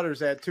my daughters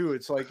that too.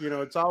 It's like,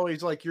 it's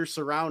always like your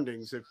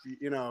surroundings. If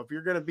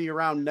you're going to be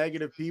around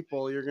negative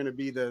people, you're going to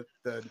be the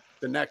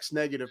next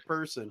negative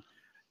person.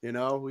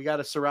 We got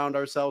to surround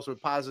ourselves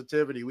with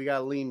positivity. We got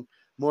to lean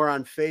more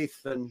on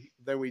faith than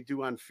we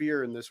do on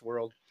fear in this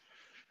world.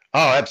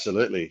 Oh,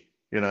 absolutely.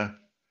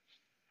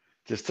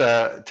 Just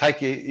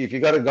if you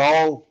got a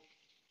goal,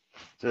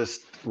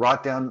 just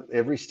write down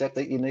every step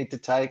that you need to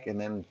take and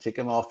then tick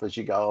them off as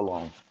you go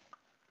along.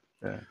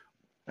 Yeah.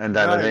 And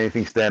don't let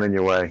anything stand in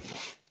your way.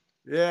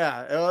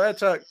 Yeah. Well,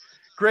 that's a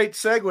great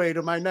segue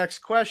to my next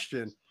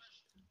question.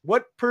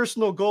 What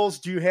personal goals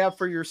do you have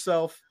for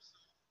yourself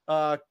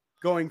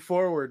going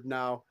forward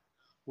now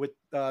with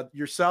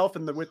yourself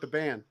and with the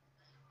band?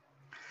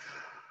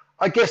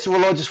 I guess,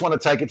 I just want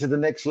to take it to the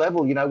next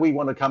level. We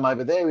want to come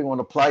over there. We want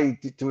to play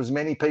to as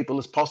many people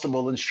as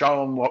possible and show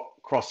them what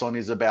CROSSON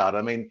is about.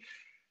 I mean,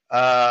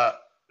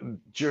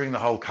 during the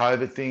whole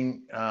COVID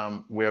thing,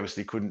 we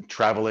obviously couldn't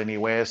travel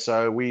anywhere.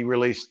 So we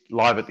released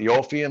Live at the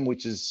Orpheum,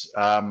 which is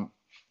a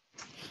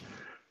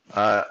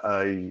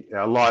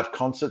live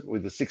concert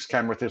with a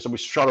 6-camera thing. So we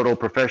shot it all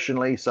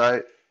professionally.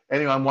 So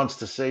anyone wants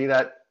to see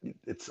that,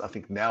 I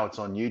think now it's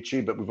on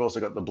YouTube, but we've also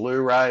got the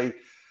Blu-ray.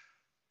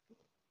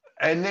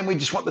 And then we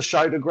just want the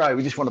show to grow.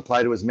 We just want to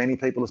play to as many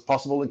people as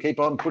possible and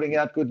keep on putting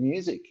out good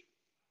music,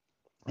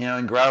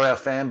 and grow our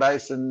fan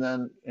base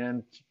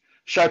and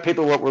show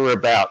people what we're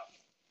about.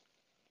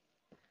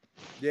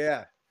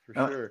 Yeah, for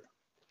sure.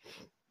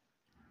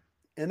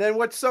 And then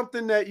what's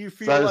something that you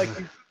feel like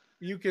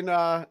you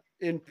can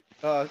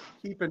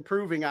keep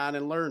improving on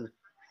and learn?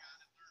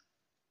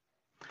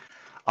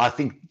 I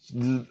think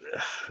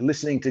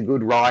listening to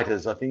good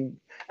writers. I think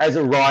as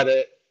a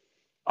writer,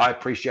 I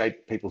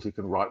appreciate people who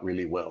can write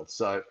really well.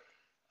 So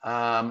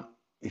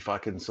if I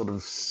can sort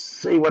of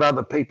see what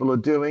other people are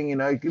doing,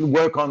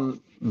 work on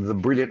the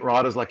brilliant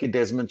writers like your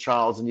Desmond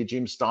Charles and your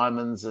Jim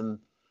Steinmans, and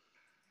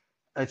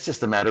it's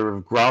just a matter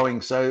of growing.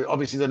 So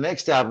obviously the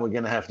next album we're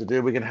going to have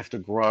to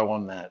grow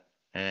on that,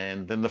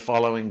 and then the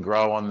following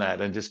grow on that,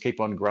 and just keep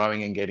on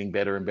growing and getting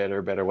better and better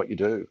and better at what you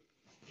do.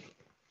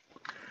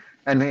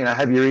 And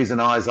have your ears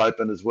and eyes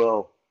open as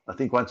well. I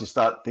think once you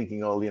start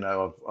thinking,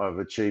 I've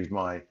achieved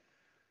my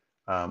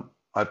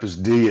opus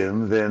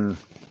diem, then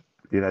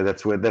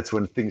that's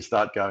when things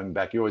start going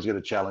back. You always got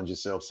to challenge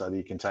yourself so that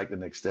you can take the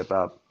next step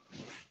up.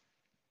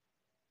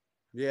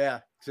 Yeah,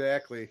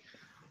 exactly.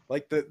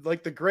 Like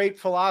the great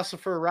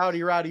philosopher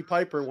Rowdy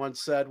Piper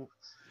once said,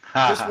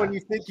 just when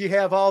you think you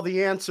have all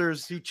the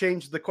answers, you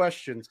change the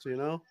questions,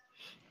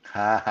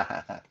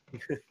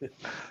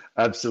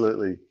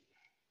 Absolutely.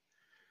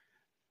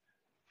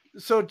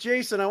 So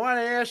Jason, I want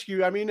to ask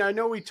you, I mean, I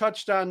know we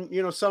touched on,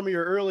 some of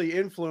your early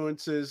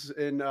influences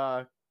in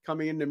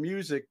coming into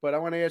music, but I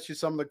want to ask you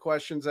some of the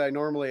questions I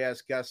normally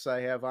ask guests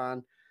I have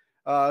on.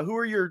 Who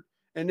are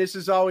and this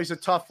is always a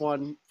tough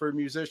one for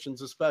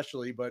musicians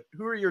especially, but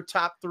who are your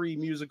top 3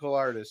 musical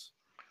artists?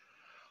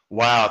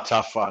 Wow,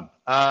 tough one.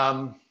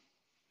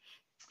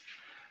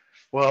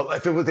 Well,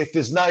 if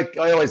there's no,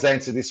 I always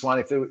answer this one.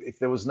 If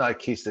there was no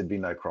Kiss, there'd be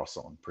no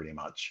CROSSON, pretty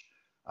much.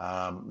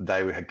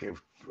 They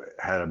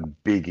had a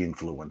big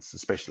influence,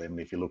 especially,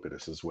 if you look at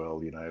us as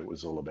well, it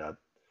was all about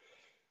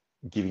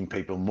giving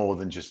people more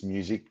than just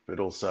music, but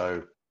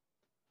also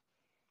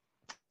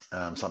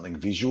something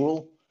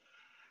visual.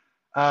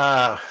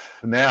 Now,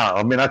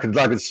 I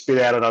could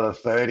spit out another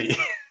 30.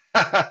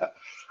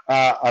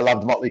 I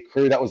loved Motley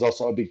Crue. That was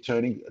also a big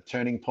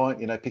turning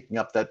point, picking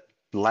up that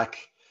black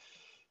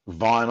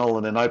vinyl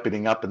and then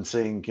opening up and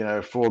seeing,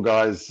 4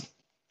 guys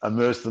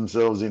immerse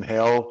themselves in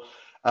hell.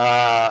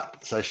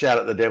 So Shout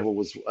at the Devil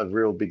was a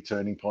real big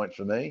turning point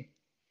for me.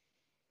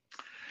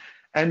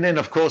 And then,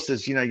 of course,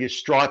 there's, your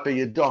Striper,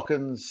 your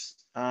Dockins,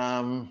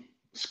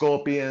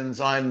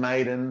 Scorpions, Iron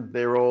Maiden.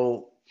 They're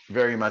all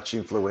very much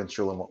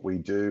influential in what we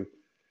do.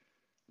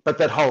 But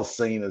that whole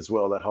scene as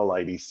well, that whole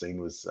 80s scene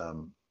was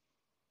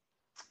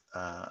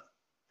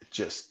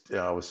just,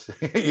 I was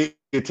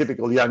your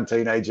typical young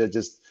teenager,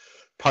 just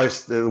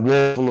post the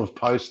wall full of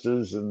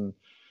posters, and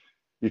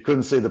you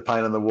couldn't see the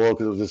paint on the wall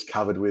because it was just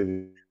covered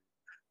with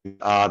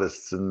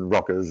artists and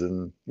rockers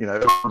and,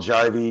 Bon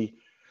Jovi.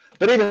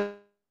 But even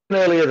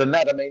earlier than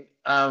that,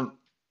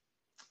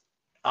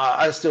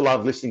 I still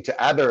love listening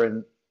to ABBA,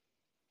 and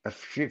a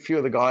few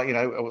of the guys,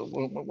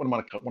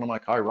 one of my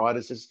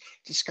co-writers is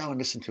just go and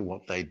listen to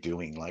what they're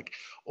doing, like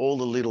all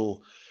the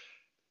little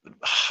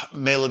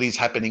melodies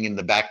happening in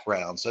the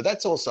background. So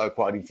that's also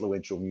quite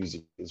influential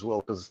music as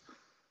well, because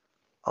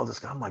I'll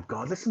just go, oh my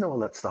God, listen to all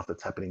that stuff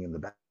that's happening in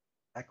the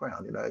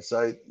background,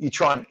 So you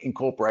try and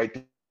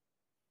incorporate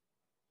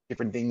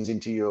different things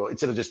into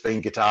instead of just being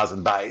guitars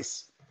and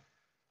bass,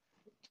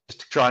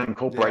 just to try and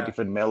incorporate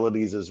different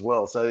melodies as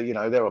well. So,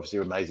 they're obviously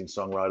amazing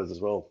songwriters as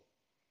well.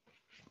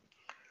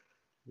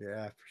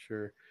 Yeah, for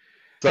sure.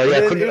 So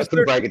yeah, I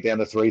couldn't break it down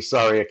to 3.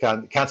 Sorry, I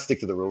can't stick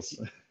to the rules.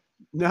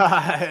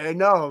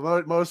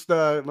 No,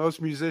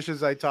 most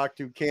musicians I talk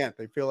to can't.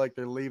 They feel like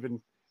they're leaving,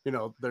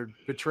 they're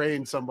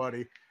betraying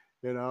somebody,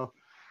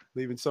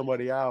 leaving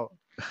somebody out.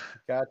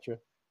 Gotcha.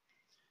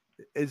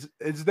 Is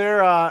there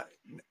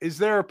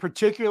a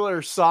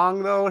particular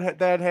song though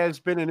that has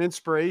been an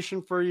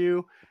inspiration for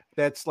you?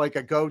 That's like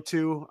a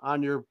go-to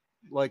on your,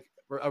 like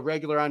a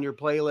regular on your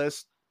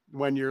playlist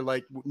when you're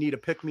like need a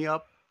pick me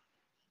up?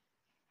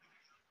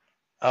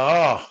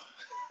 Oh.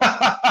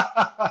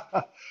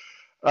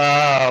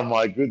 Oh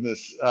my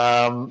goodness.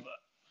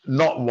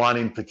 Not one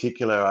in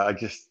particular. I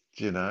just,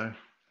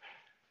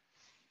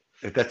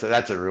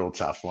 that's a real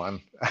tough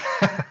one.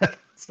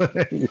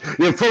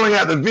 You're pulling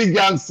out the big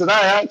guns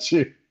today, aren't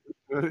you?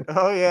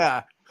 Oh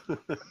yeah.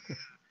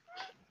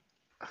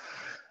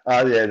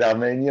 Oh yeah. I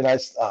mean,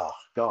 oh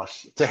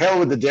gosh, To Hell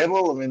with the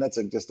Devil. I mean, that's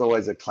just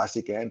always a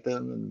classic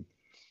anthem, and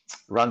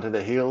Run to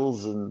the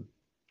Hills, and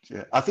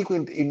yeah. I think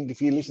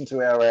if you listen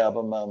to our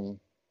album,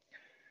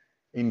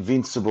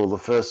 Invincible, the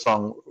first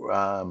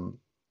song,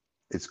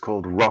 it's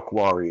called Rock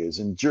Warriors,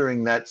 and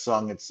during that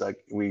song, it's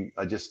like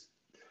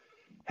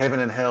Heaven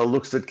and Hell,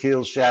 looks that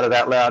kills, shouted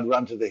out loud,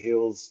 run to the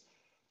hills,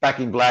 back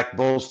in black,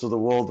 balls to the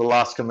wall, the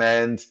last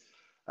command,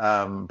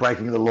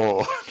 breaking the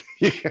law.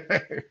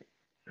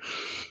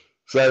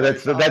 So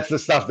that's the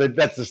stuff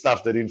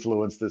that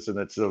influenced us, and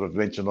it's sort of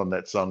mentioned on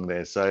that song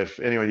there. So if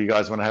anyone of you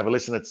guys want to have a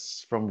listen,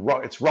 it's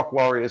Rock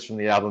Warriors from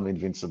the album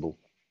Invincible.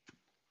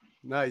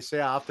 Nice.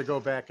 Yeah, I'll have to go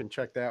back and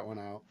check that one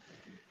out.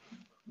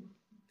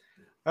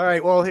 All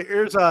right. Well,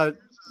 here's a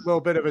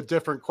little bit of a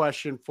different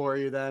question for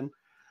you then.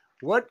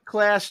 What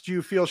class do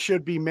you feel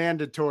should be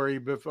mandatory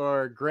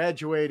before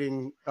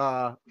graduating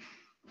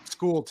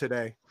school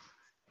today?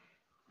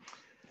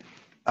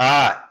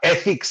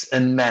 Ethics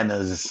and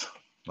manners.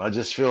 I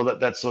just feel that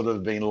that's sort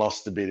of been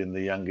lost a bit in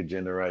the younger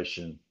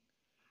generation.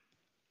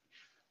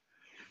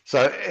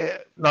 So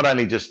not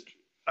only just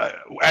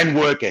and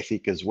work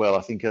ethic as well.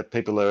 I think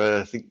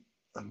people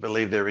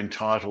believe they're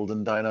entitled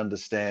and don't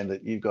understand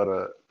that you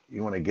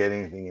want to get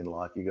anything in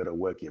life, you got to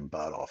work your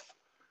butt off.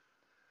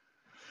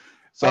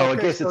 So okay,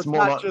 I guess so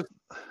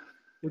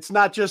it's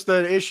not just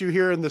an issue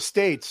here in the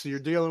States. You're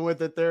dealing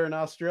with it there in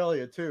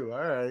Australia too. All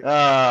right.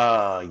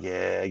 Oh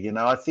yeah,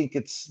 I think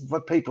it's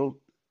what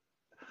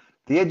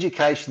the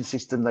education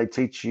system, they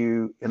teach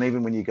you, and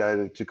even when you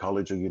go to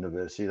college or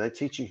university, they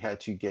teach you how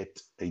to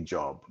get a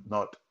job,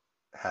 not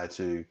how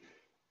to,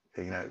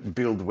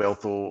 build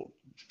wealth or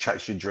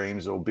chase your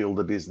dreams or build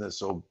a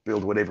business or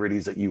build whatever it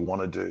is that you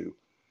want to do.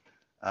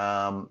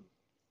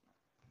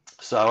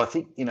 So I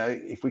think,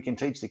 if we can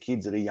teach the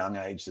kids at a young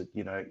age that,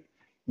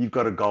 you've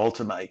got a goal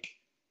to make,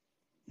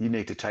 you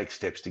need to take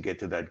steps to get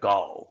to that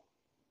goal.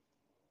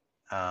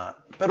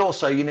 But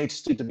also you need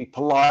to be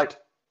polite,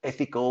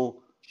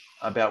 ethical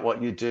about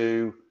what you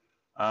do.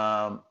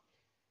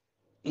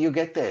 You'll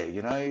get there,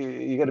 you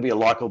got to be a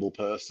likable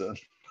person.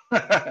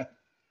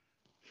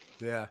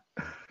 Yeah,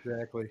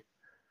 exactly.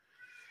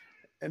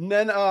 And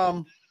then,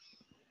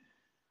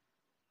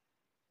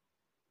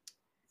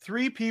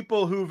 3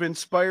 people who've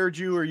inspired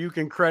you or you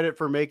can credit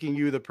for making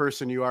you the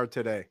person you are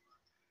today.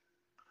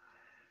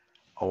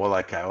 Oh, well,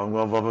 okay.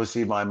 Well,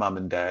 obviously my mum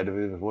and dad. If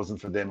it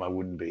wasn't for them, I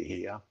wouldn't be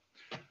here.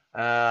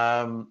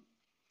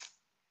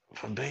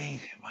 For being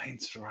my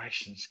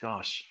inspirations,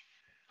 gosh,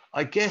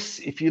 I guess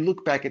if you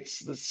look back,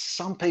 there's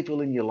some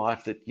people in your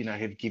life that,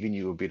 have given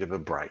you a bit of a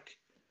break.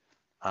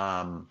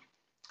 Now,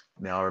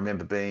 I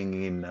remember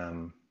being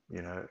in,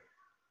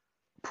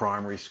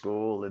 primary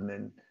school, and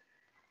then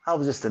I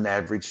was just an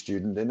average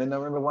student. And then I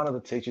remember one of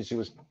the teachers who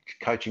was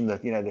coaching the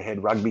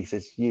head rugby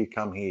says, "You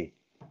come here.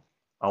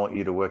 I want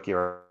you to work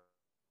your..."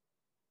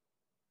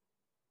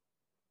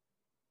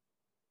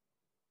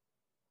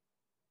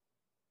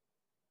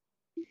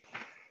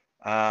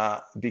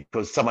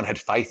 Because someone had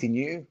faith in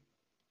you.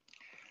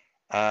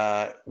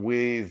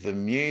 With the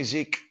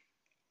music,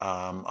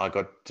 I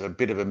got a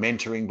bit of a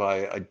mentoring by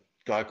a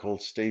guy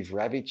called Steve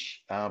Ravitch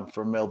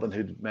from Melbourne,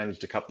 who'd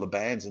managed a couple of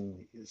bands,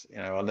 and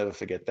I'll never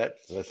forget that.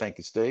 So thank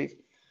you, Steve.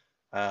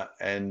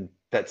 And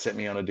that set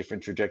me on a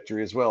different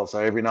trajectory as well. So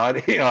every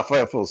night,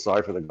 I feel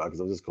sorry for the guy because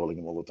I was just calling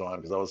him all the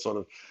time because I was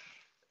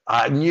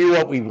I knew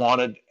what we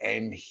wanted,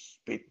 and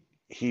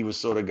he was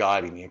sort of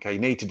guiding me. Okay, you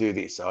need to do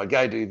this. So I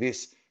go do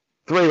this.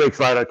 3 weeks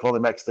later, I'd call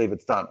him back, Steve,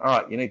 it's done. All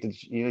right, you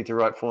need to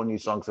write 4 new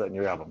songs for that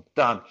new album.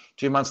 Done.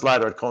 2 months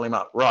later, I'd call him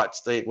up. Right,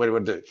 Steve, what do I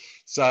do?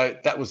 So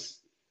that was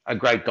a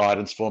great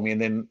guidance for me.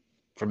 And then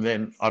from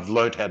then, I've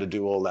learned how to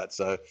do all that.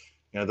 So,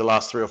 the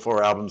last 3 or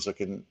 4 albums,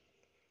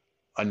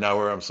 I know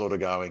where I'm sort of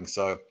going.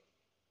 So,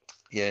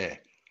 yeah.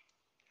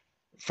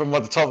 From the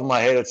top of my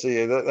head,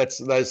 that's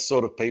those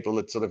sort of people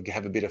that sort of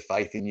have a bit of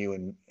faith in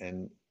you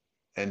and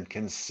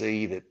can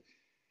see that,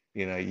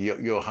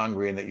 you're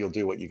hungry and that you'll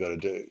do what you got to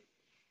do.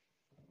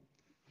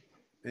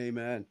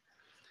 Amen.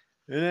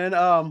 And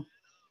then,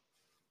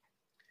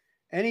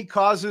 any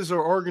causes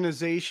or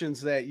organizations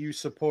that you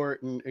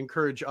support and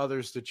encourage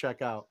others to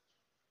check out?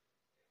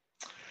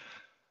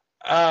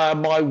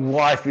 My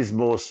wife is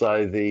more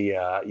so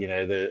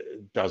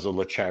does all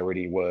the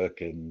charity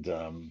work,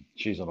 and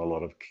she's on a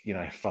lot of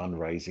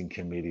fundraising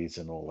committees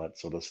and all that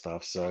sort of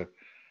stuff. So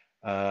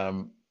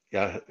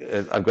yeah,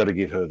 I've got to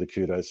give her the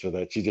kudos for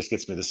that. She just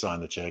gets me to sign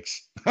the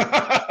checks.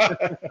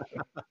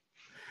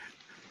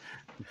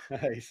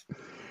 Nice.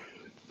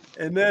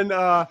 And then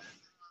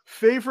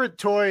favorite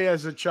toy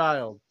as a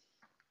child?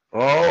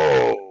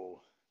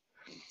 Oh,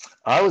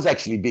 I was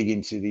actually big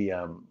into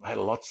I had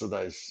lots of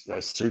those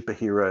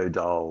superhero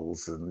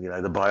dolls, and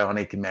the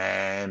Bionic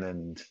Man,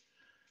 and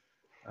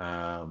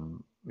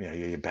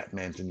Your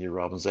Batmans and your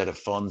Robins, they had a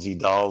Fonzie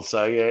doll.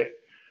 So yeah,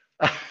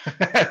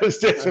 it was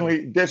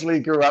definitely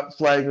grew up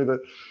playing with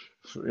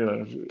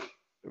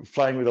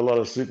playing with a lot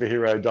of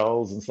superhero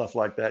dolls and stuff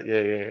like that.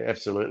 Yeah,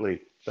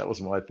 absolutely. That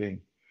was my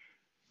thing.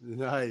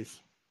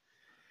 Nice.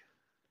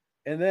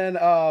 And then,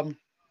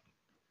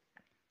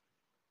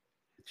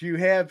 do you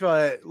have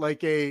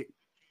like a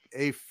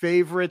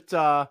favorite?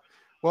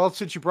 Well,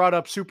 since you brought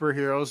up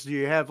superheroes, do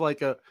you have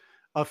like a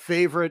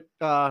favorite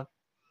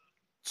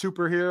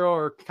superhero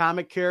or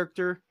comic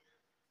character?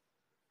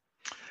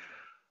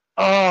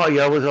 Oh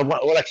yeah,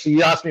 well actually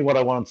you asked me what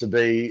I wanted to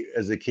be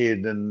as a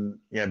kid, and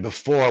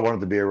before I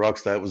wanted to be a rock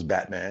star, it was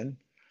Batman.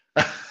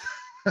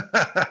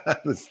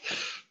 There's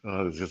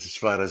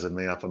photos of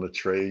me up on a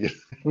tree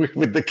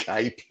with the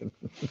cape.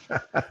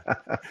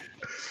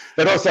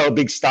 But also a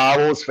big Star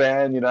Wars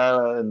fan, and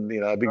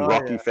a big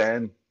Rocky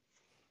fan.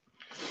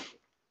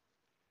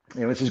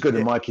 Which is good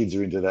that my kids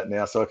are into that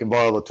now, so I can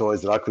buy all the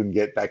toys that I couldn't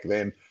get back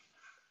then.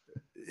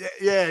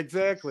 Yeah,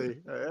 exactly.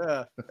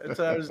 Yeah, that's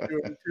what I was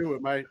doing too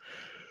with my.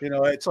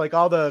 It's like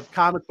all the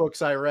comic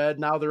books I read,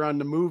 now they're on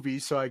the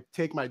movies. So I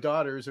take my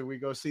daughters and we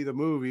go see the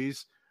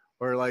movies,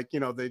 or like,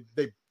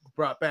 they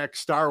brought back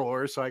Star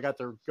Wars. So I got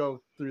to go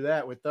through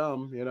that with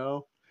them, Yeah.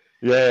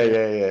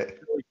 It's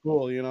really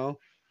cool,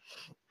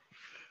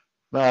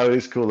 No,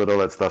 it's cool that all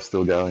that stuff's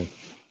still going.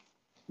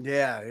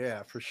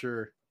 Yeah, for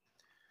sure.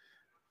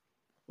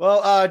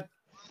 Well,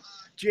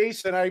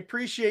 Jason, I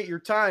appreciate your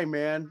time,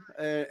 man.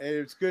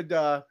 It's good,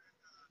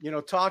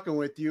 talking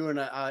with you. And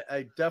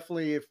I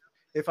definitely,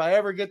 if I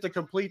ever get to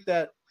complete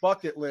that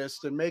bucket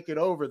list and make it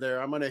over there,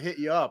 I'm going to hit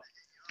you up.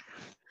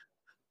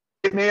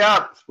 Hit me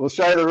up. We'll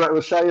show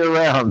you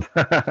around.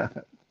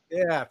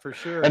 Yeah, for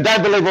sure. And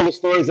don't believe all the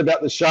stories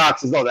about the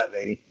sharks. It's not that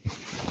many.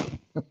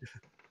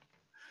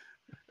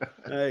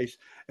 Nice.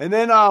 And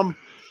then,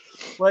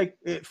 like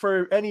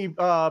for any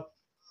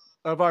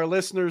of our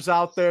listeners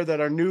out there that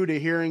are new to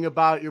hearing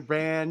about your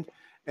band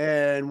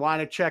and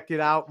want to check it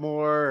out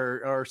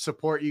more or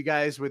support you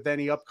guys with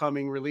any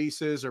upcoming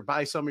releases or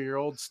buy some of your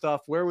old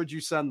stuff, where would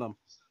you send them?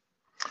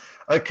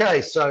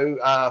 Okay, so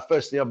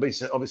firstly,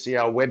 obviously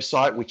our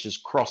website, which is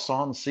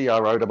CROSSON,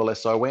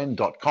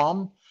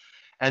 CROSSON.com,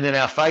 and then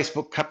our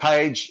Facebook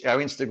page, our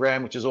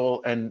Instagram, which is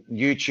all, and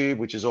YouTube,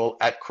 which is all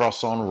at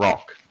CROSSON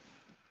Rock.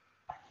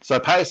 So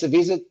pay us a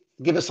visit,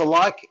 give us a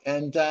like,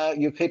 and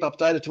you'll keep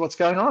updated to what's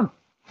going on.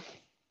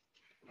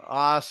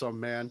 Awesome,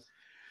 man.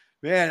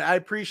 Man, I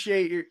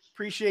appreciate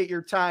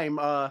your time.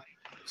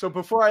 So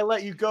before I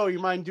let you go, you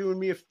mind doing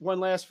me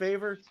one last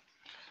favor?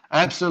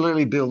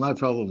 Absolutely, Bill. No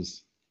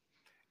problems.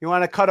 You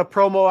want to cut a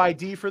promo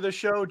ID for the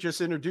show?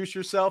 Just introduce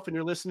yourself, and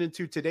you're listening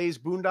to today's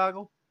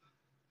Boondoggle.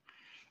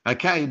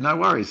 Okay, no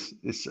worries.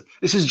 This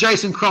is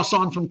Jason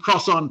CROSSON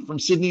from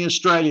Sydney,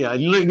 Australia,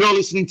 and you're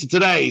listening to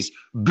today's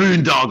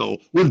Boondoggle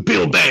with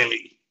Bill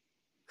Bailey.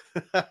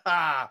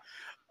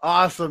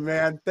 Awesome,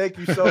 man. Thank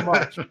you so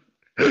much.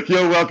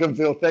 You're welcome,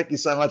 Phil. Thank you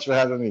so much for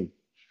having me.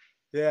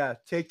 Yeah,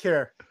 take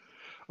care.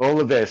 All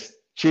the best.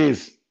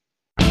 Cheers.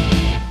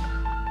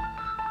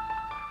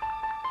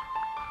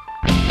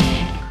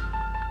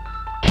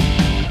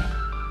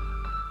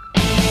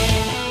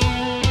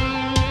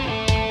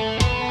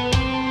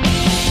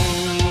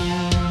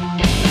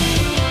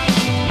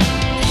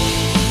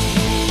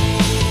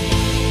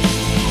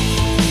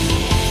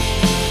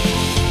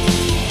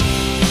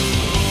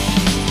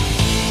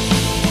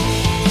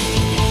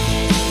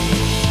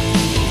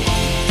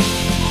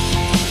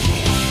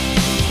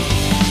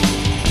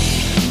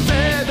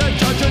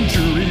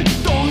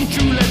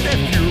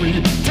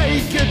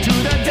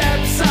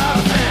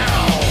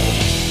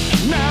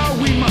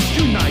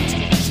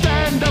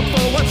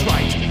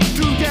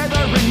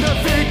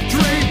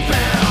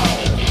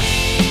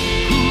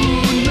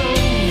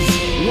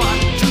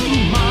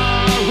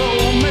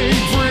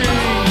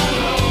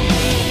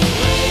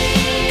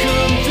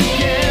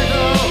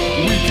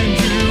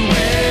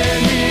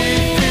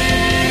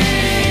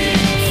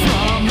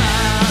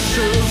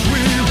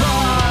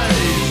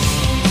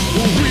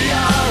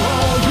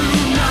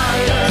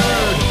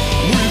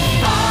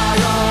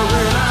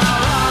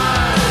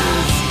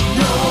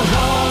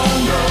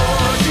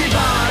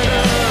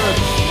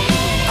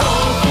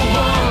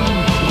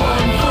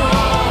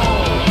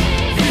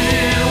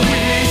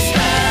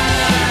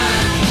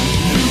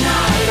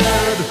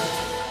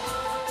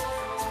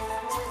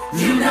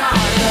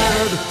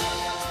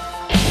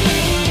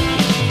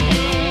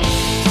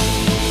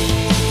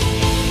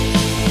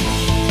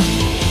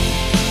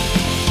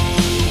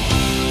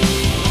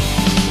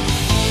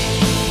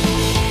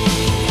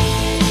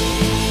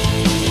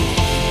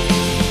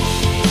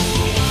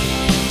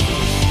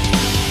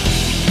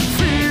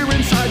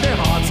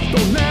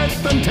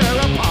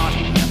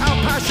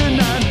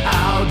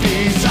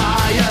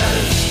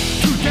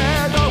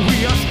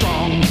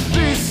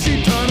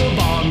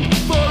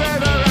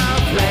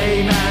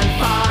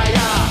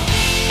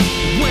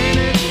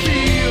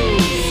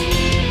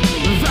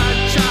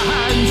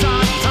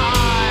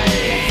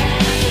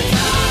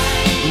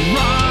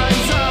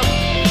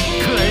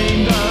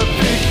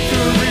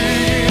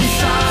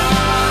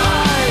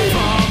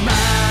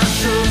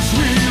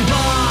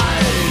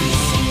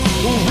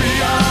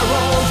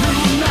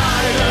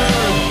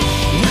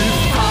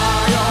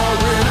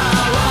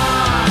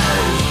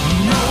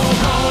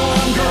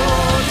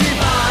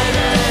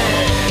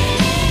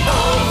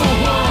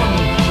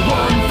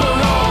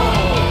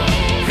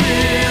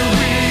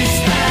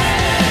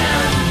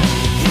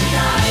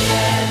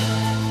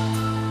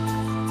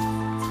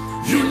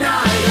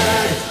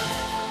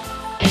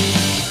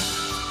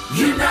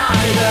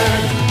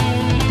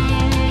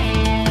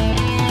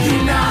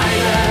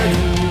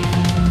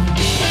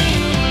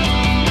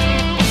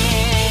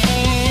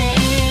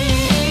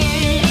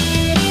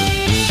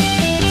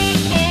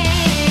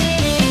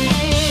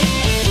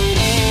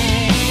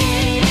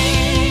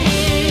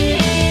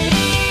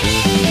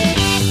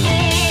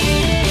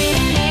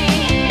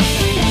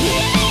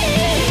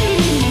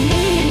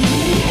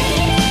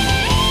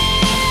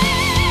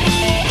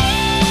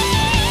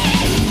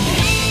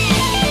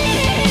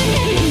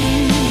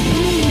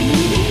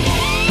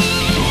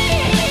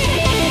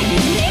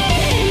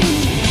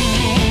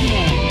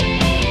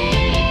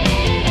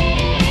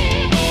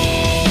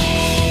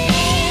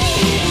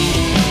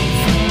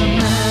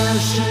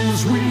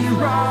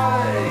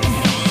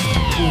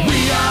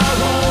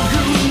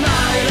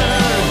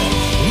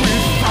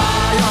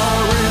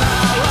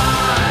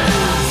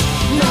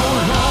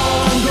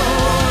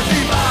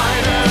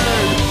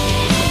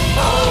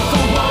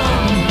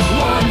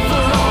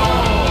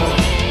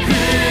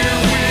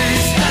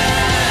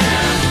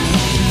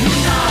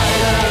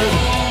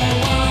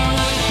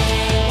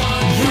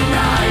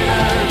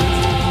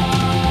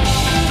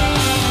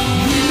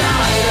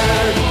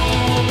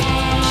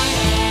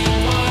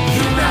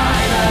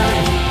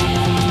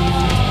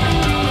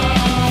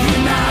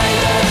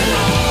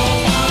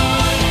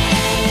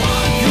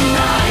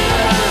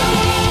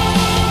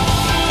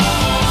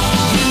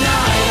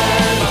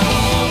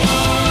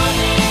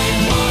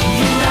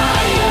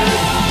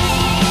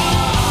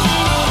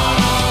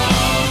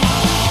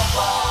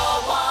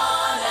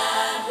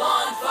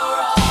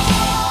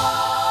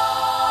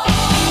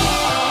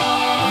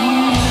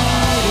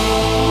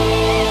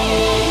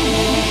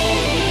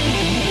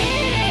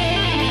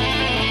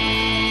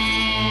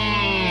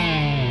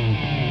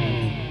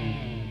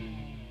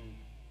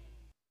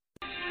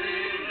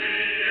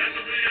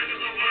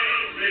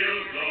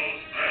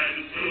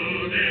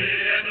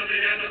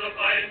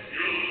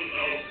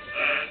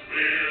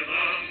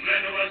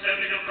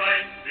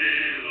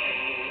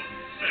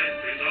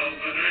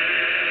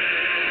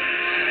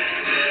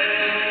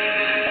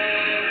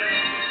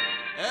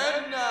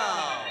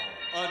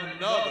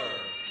 another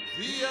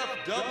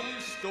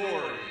VFW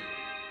story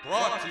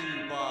brought to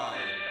you by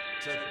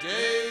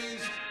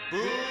Today's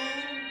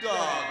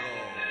Boondoggle.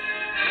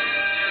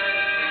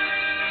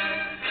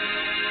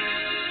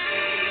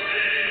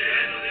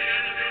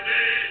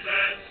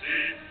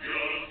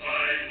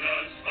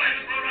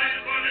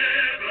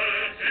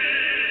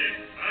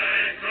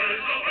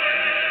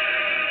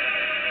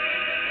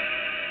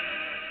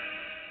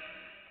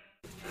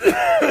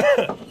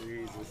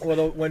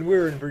 Well, when we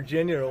were in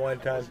Virginia one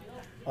time,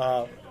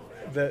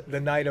 the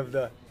night of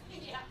the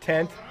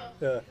tent,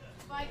 the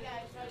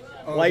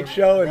light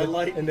show in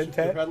the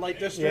tent, the red light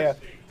district.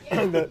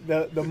 Yeah,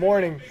 the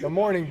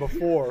morning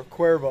before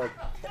Cuervo,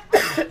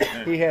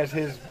 he has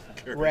his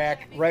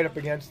rack right up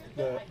against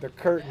the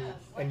curtain,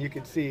 and you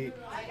could see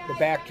the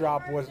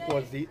backdrop was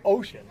the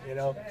ocean, you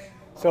know.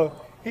 So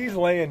he's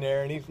laying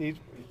there and he's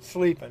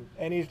sleeping,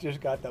 and he's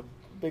just got the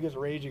biggest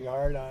raging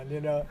heart on,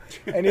 you know,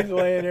 and he's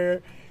laying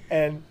there,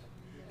 and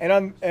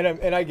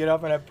I get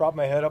up and I prop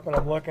my head up and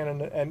I'm looking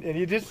and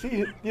you just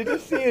see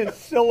his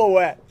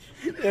silhouette,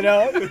 you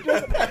know,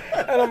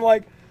 and I'm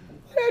like,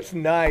 that's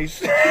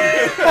nice.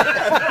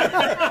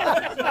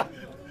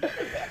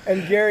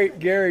 And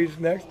Gary's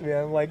next to me.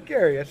 I'm like,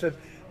 Gary, I said,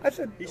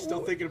 he's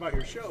still thinking about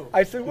your show.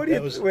 I said, what do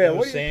you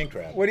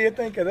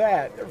think of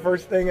that?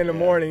 First thing in the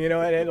morning, you know,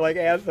 and like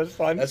as the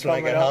sun. That's when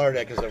I got hollered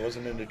at because I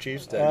wasn't in the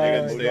Chiefs tent. I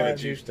got moved in the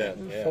Chiefs tent.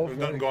 Yeah. There's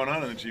nothing going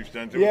on in the Chiefs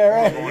tent. Yeah,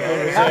 right.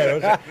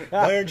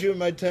 Why aren't you in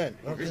my tent?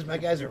 Well, because my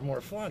guys are more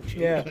fun.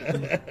 Yeah.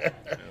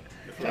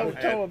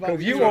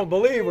 Because you won't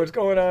believe what's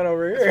going on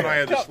over here. That's when I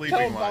had the sleeping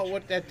watch. Tell about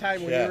what that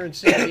time when you were in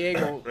San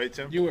Diego, right,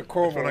 Tim? You and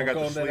Corvo when I got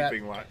going the to that.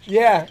 sleeping watch.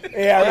 Yeah.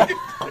 Right.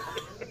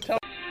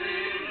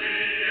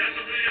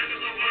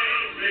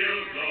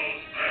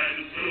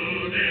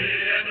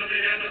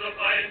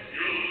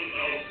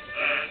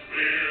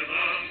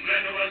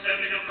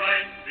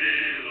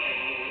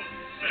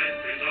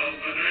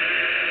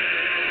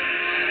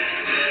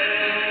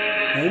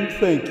 And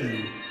thank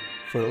you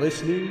for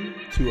listening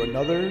to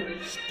another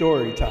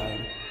story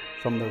time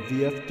from the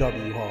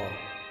VFW Hall,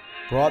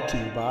 brought to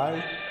you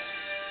by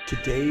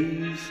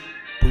Today's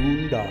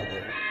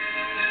Boondoggle.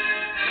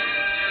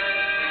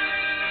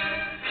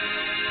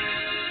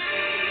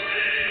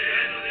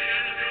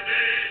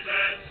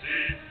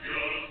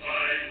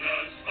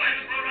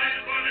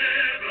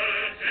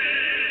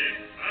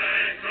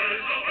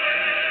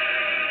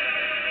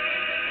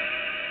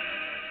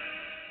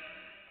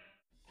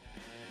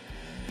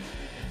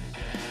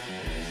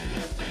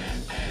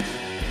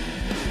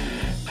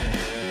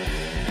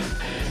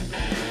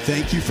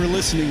 Thank you for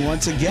listening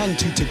once again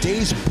to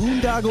today's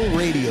Boondoggle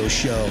Radio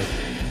Show.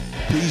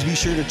 Please be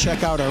sure to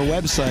check out our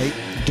website,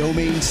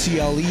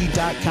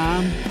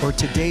 domaincle.com or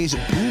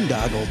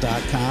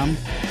todaysboondoggle.com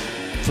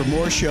for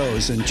more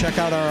shows and check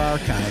out our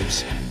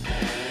archives.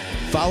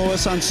 Follow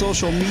us on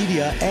social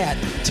media at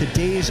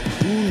Today's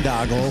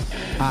Boondoggle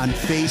on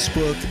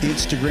Facebook,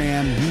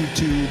 Instagram,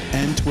 YouTube,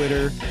 and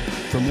Twitter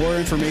for more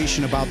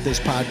information about this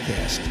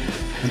podcast.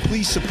 And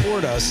please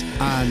support us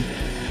on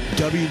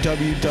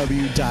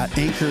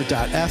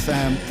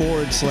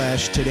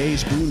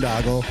www.anchor.fm/Today's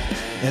Boondoggle,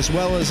 as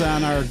well as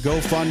on our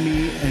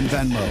GoFundMe and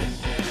Venmo.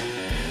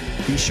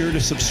 Be sure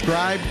to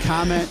subscribe,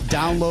 comment,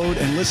 download,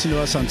 and listen to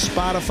us on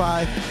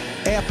Spotify,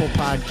 Apple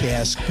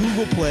Podcasts,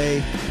 Google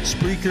Play,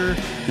 Spreaker,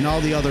 and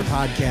all the other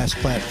podcast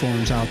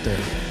platforms out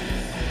there.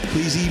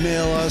 Please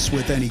email us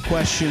with any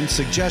questions,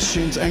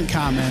 suggestions, and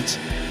comments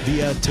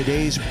via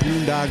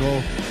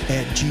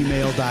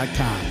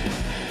todaysboondoggle@gmail.com.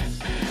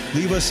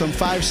 Leave us some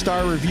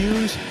 5-star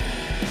reviews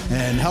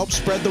and help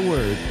spread the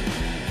word.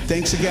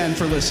 Thanks again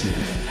for listening.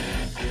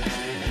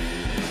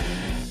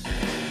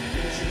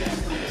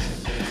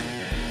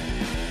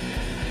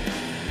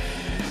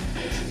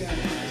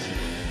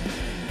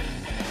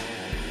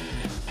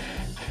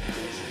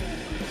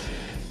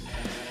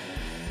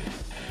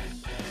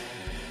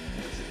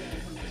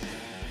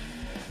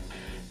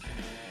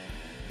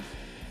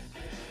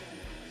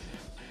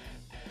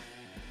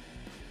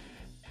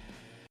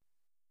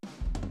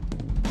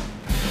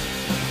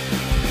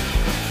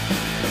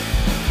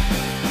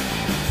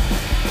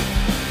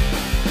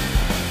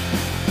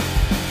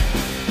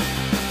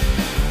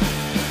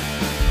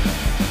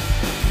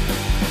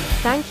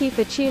 Thank you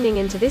for tuning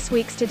into this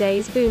week's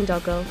Today's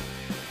Boondoggle.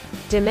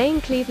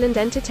 Domain Cleveland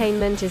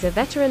Entertainment is a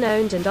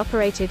veteran-owned and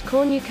operated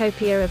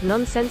cornucopia of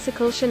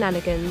nonsensical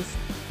shenanigans.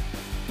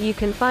 You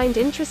can find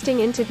interesting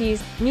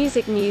interviews,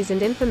 music news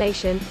and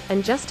information,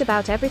 and just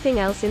about everything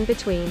else in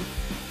between.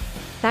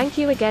 Thank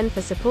you again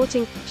for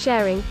supporting,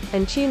 sharing,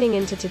 and tuning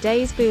into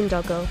Today's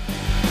Boondoggle.